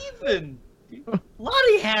broke even.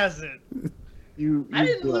 Lottie hasn't. I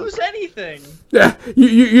didn't lose anything. Yeah,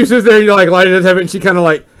 you sit there and you're like, Lottie does have it, and she kind of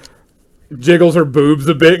like jiggles her boobs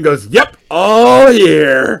a bit and goes, "Yep, all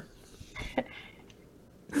here."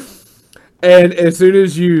 And as soon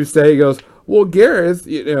as you say, he goes, "Well, Gareth,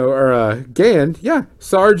 or Gand, yeah,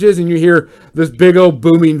 Sarge is," and you hear this big old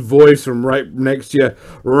booming voice from right next to you,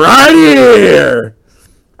 "Right here!"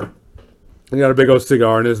 He got a big old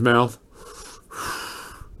cigar in his mouth.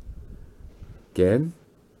 Gand,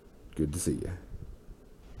 good to see you.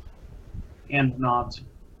 And nods.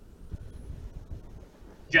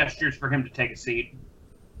 Gestures for him to take a seat.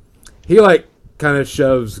 He like kind of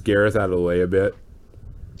shoves Gareth out of the way a bit.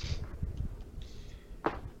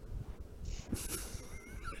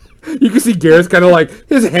 You can see Gareth kind of like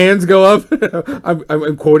his hands go up.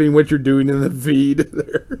 I'm quoting what you're doing in the feed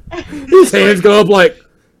there. His hands go up like,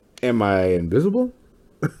 "Am I invisible?"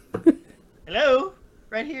 Hello,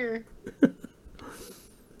 right here.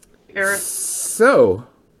 Gareth, So,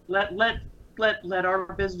 let let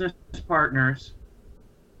our business partners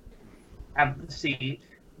have the seat.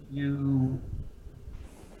 You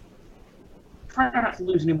try not to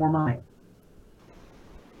lose any more money.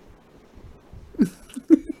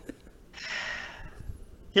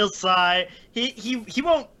 He'll sigh. He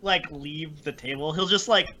won't like leave the table. He'll just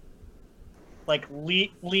like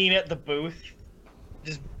lean at the booth,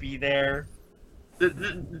 just be there.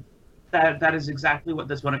 That is exactly what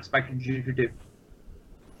this one expected you to do.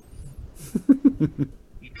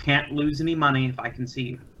 You can't lose any money if I can see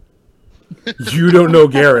you. You don't know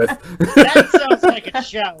Gareth. That sounds like a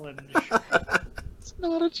challenge. It's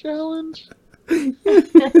not a challenge.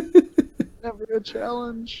 Never a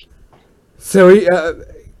challenge. So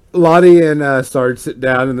Lottie and Sarge sit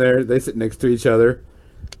down in there. They sit next to each other.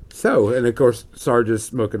 So, and of course, Sarge is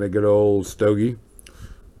smoking a good old stogie.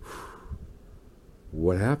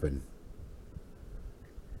 What happened?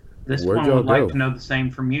 This Where'd one y'all would like go? to know the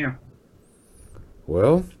same from you.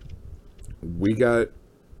 Well, we got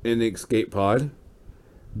in the escape pod.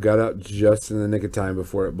 Got out just in the nick of time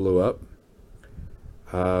before it blew up.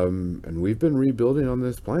 And we've been rebuilding on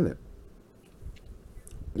this planet.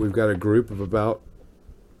 We've got a group of about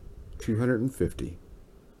 250.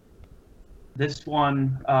 This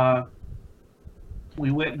one,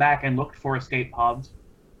 we went back and looked for escape pods.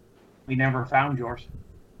 We never found yours.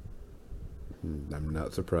 I'm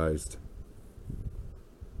not surprised.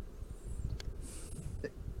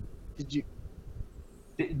 Did you?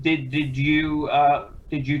 Did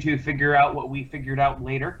you two figure out what we figured out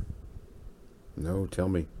later? No, tell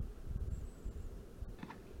me.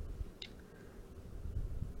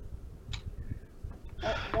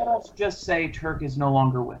 Let us just say Turk is no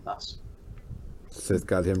longer with us. Sith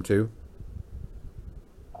got him too?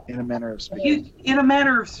 In a manner of speaking. In a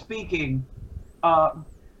manner of speaking, the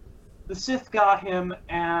Sith got him,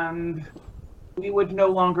 and we would no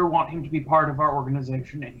longer want him to be part of our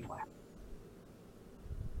organization anyway.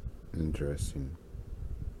 Interesting.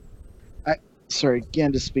 Sorry,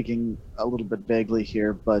 again, just speaking a little bit vaguely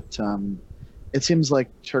here, but it seems like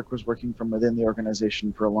Turk was working from within the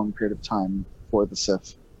organization for a long period of time for the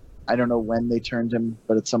Sith. I don't know when they turned him,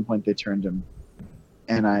 but at some point they turned him.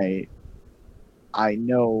 And I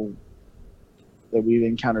know that we've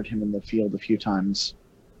encountered him in the field a few times,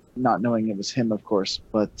 not knowing it was him, of course,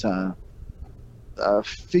 but a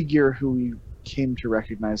figure who we came to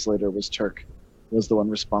recognize later was Turk, was the one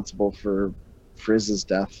responsible for Frizz's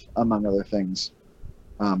death, among other things.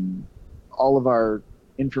 All of our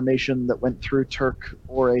information that went through Turk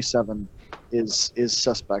or A7 is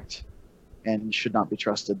suspect and should not be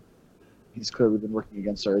trusted. He's clearly been working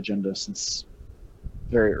against our agenda since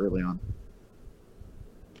very early on.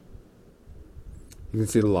 You can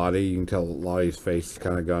see Lottie. You can tell Lottie's face has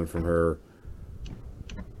kind of gone from her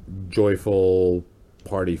joyful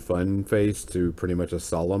party fun face to pretty much a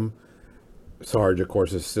solemn. Sarge, of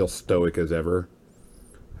course, is still stoic as ever.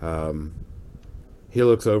 He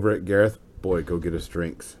looks over at Gareth. Boy, go get us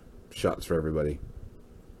drinks. Shots for everybody.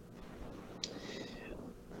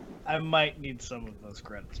 I might need some of those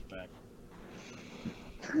credits back.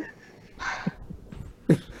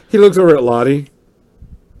 He looks over at Lottie.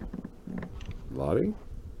 Lottie?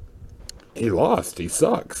 He lost. He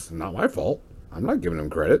sucks. Not my fault. I'm not giving him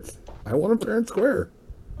credits. I want him fair and square.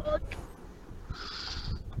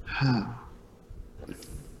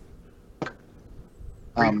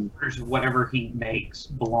 Whatever he makes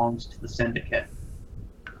belongs to the syndicate.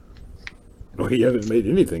 Well, he hasn't made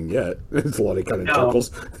anything yet. It's Lottie kind of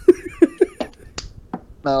chuckles.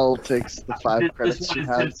 Mel takes the 5 credits This she one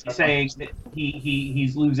has. is simply saying that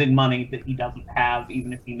he's losing money that he doesn't have,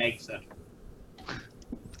 even if he makes it.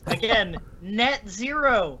 Again, net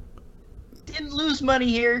zero. Didn't lose money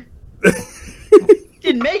here.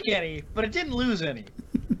 Didn't make any, but it didn't lose any.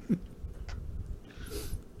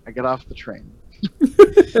 I get off the train.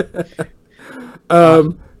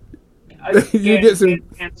 You get some.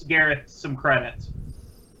 Hands Gareth some credits.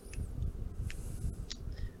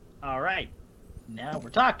 All right, now we're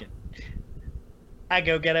talking. I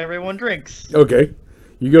go get everyone drinks. Okay.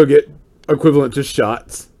 You go get equivalent to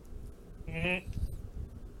shots. Mm-hmm.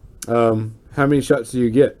 How many shots do you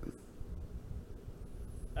get?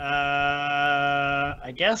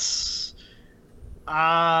 I guess.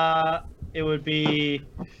 It would be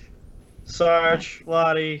Sarge,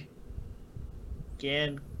 Lottie.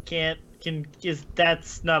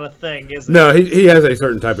 That's not a thing, is it? No, he has a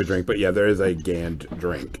certain type of drink, but yeah, there is a Gand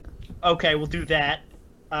drink. Okay, we'll do that.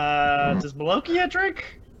 Does Malokia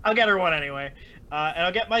drink? I'll get her one anyway. And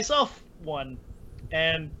I'll get myself one.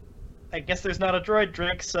 And I guess there's not a droid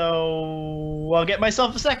drink, so I'll get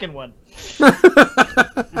myself a second one.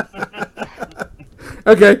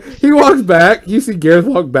 Okay, he walks back. You see Gareth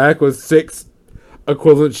walk back with 6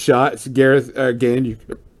 equivalent shots. Gareth, again,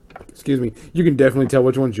 excuse me, you can definitely tell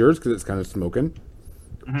which one's yours because it's kind of smoking.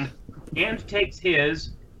 And takes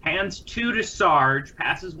his, hands 2 to Sarge,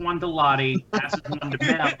 passes 1 to Lottie, passes 1 to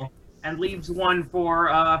Mel, and leaves 1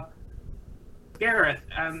 for Gareth,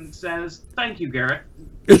 and says, "Thank you, Gareth.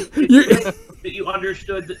 That you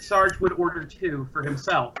understood that Sarge would order 2 for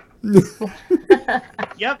himself."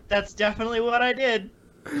 Yep, that's definitely what I did.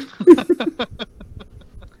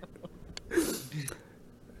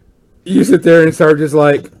 You sit there and Sarge is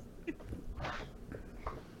like,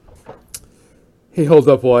 he holds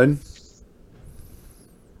up one.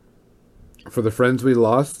 For the friends we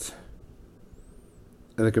lost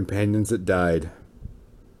and the companions that died.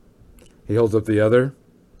 He holds up the other.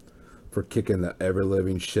 For kicking the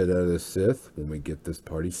ever-living shit out of the Sith when we get this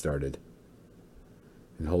party started.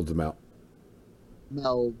 And holds them out.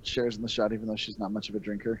 Mel shares in the shot, even though she's not much of a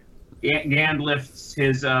drinker. Gand lifts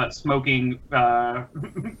his smoking cup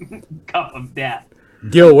of death.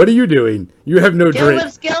 Gil, what are you doing? You have no Gil drink.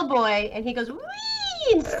 lifts Gilboy, and he goes, wee,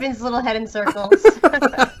 and spins his little head in circles.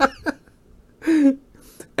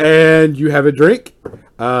 And you have a drink.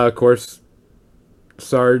 Of course,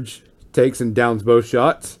 Sarge takes and downs both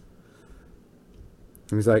shots.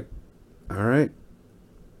 And he's like, all right,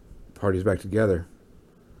 party's back together.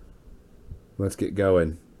 Let's get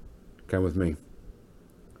going. Come with me.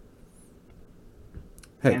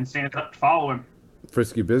 Hey, And stands up to follow him.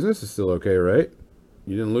 Frisky Business is still okay, right?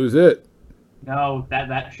 You didn't lose it. No,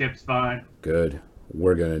 that ship's fine. Good.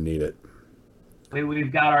 We're going to need it.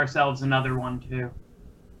 We've got ourselves another one, too.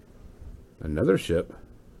 Another ship?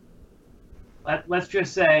 Let's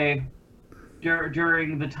just say,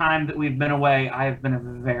 during the time that we've been away, I have been a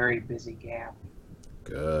very busy Gand.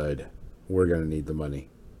 Good. We're going to need the money.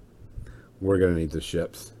 We're going to need the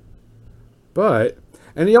ships. But,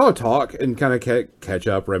 and y'all talk and kind of catch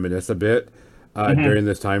up, reminisce a bit during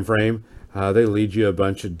this time frame. They lead you a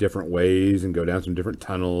bunch of different ways and go down some different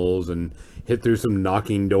tunnels and hit through some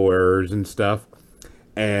knocking doors and stuff.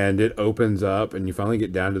 And it opens up and you finally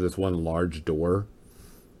get down to this one large door.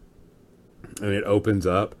 And it opens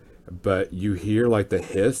up, but you hear like the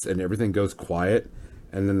hiss and everything goes quiet.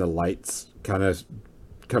 And then the lights kind of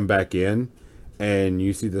come back in. And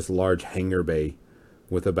you see this large hangar bay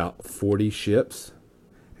with about 40 ships.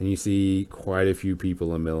 And you see quite a few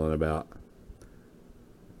people milling about.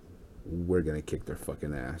 We're going to kick their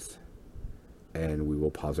fucking ass. And we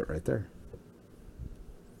will pause it right there.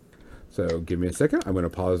 So give me a second. I'm going to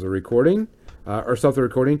pause the recording. Or stop the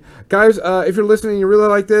recording. Guys, if you're listening and you really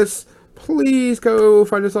like this, please go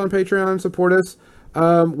find us on Patreon. Support us.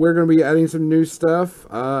 We're going to be adding some new stuff.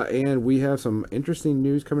 And we have some interesting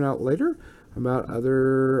news coming out later about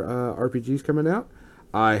other RPGs coming out.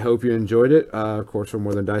 I hope you enjoyed it. Of course, for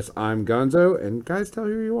More Than Dice, I'm Gonzo. And guys, tell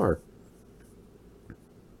who you are.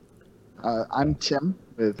 I'm Tim.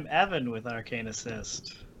 I'm Evan with Arcane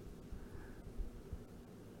Assist.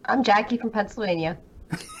 I'm Jackie from Pennsylvania.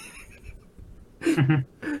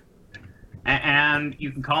 And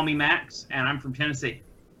you can call me Max, and I'm from Tennessee.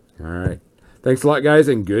 All right. Thanks a lot, guys,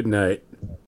 and good night.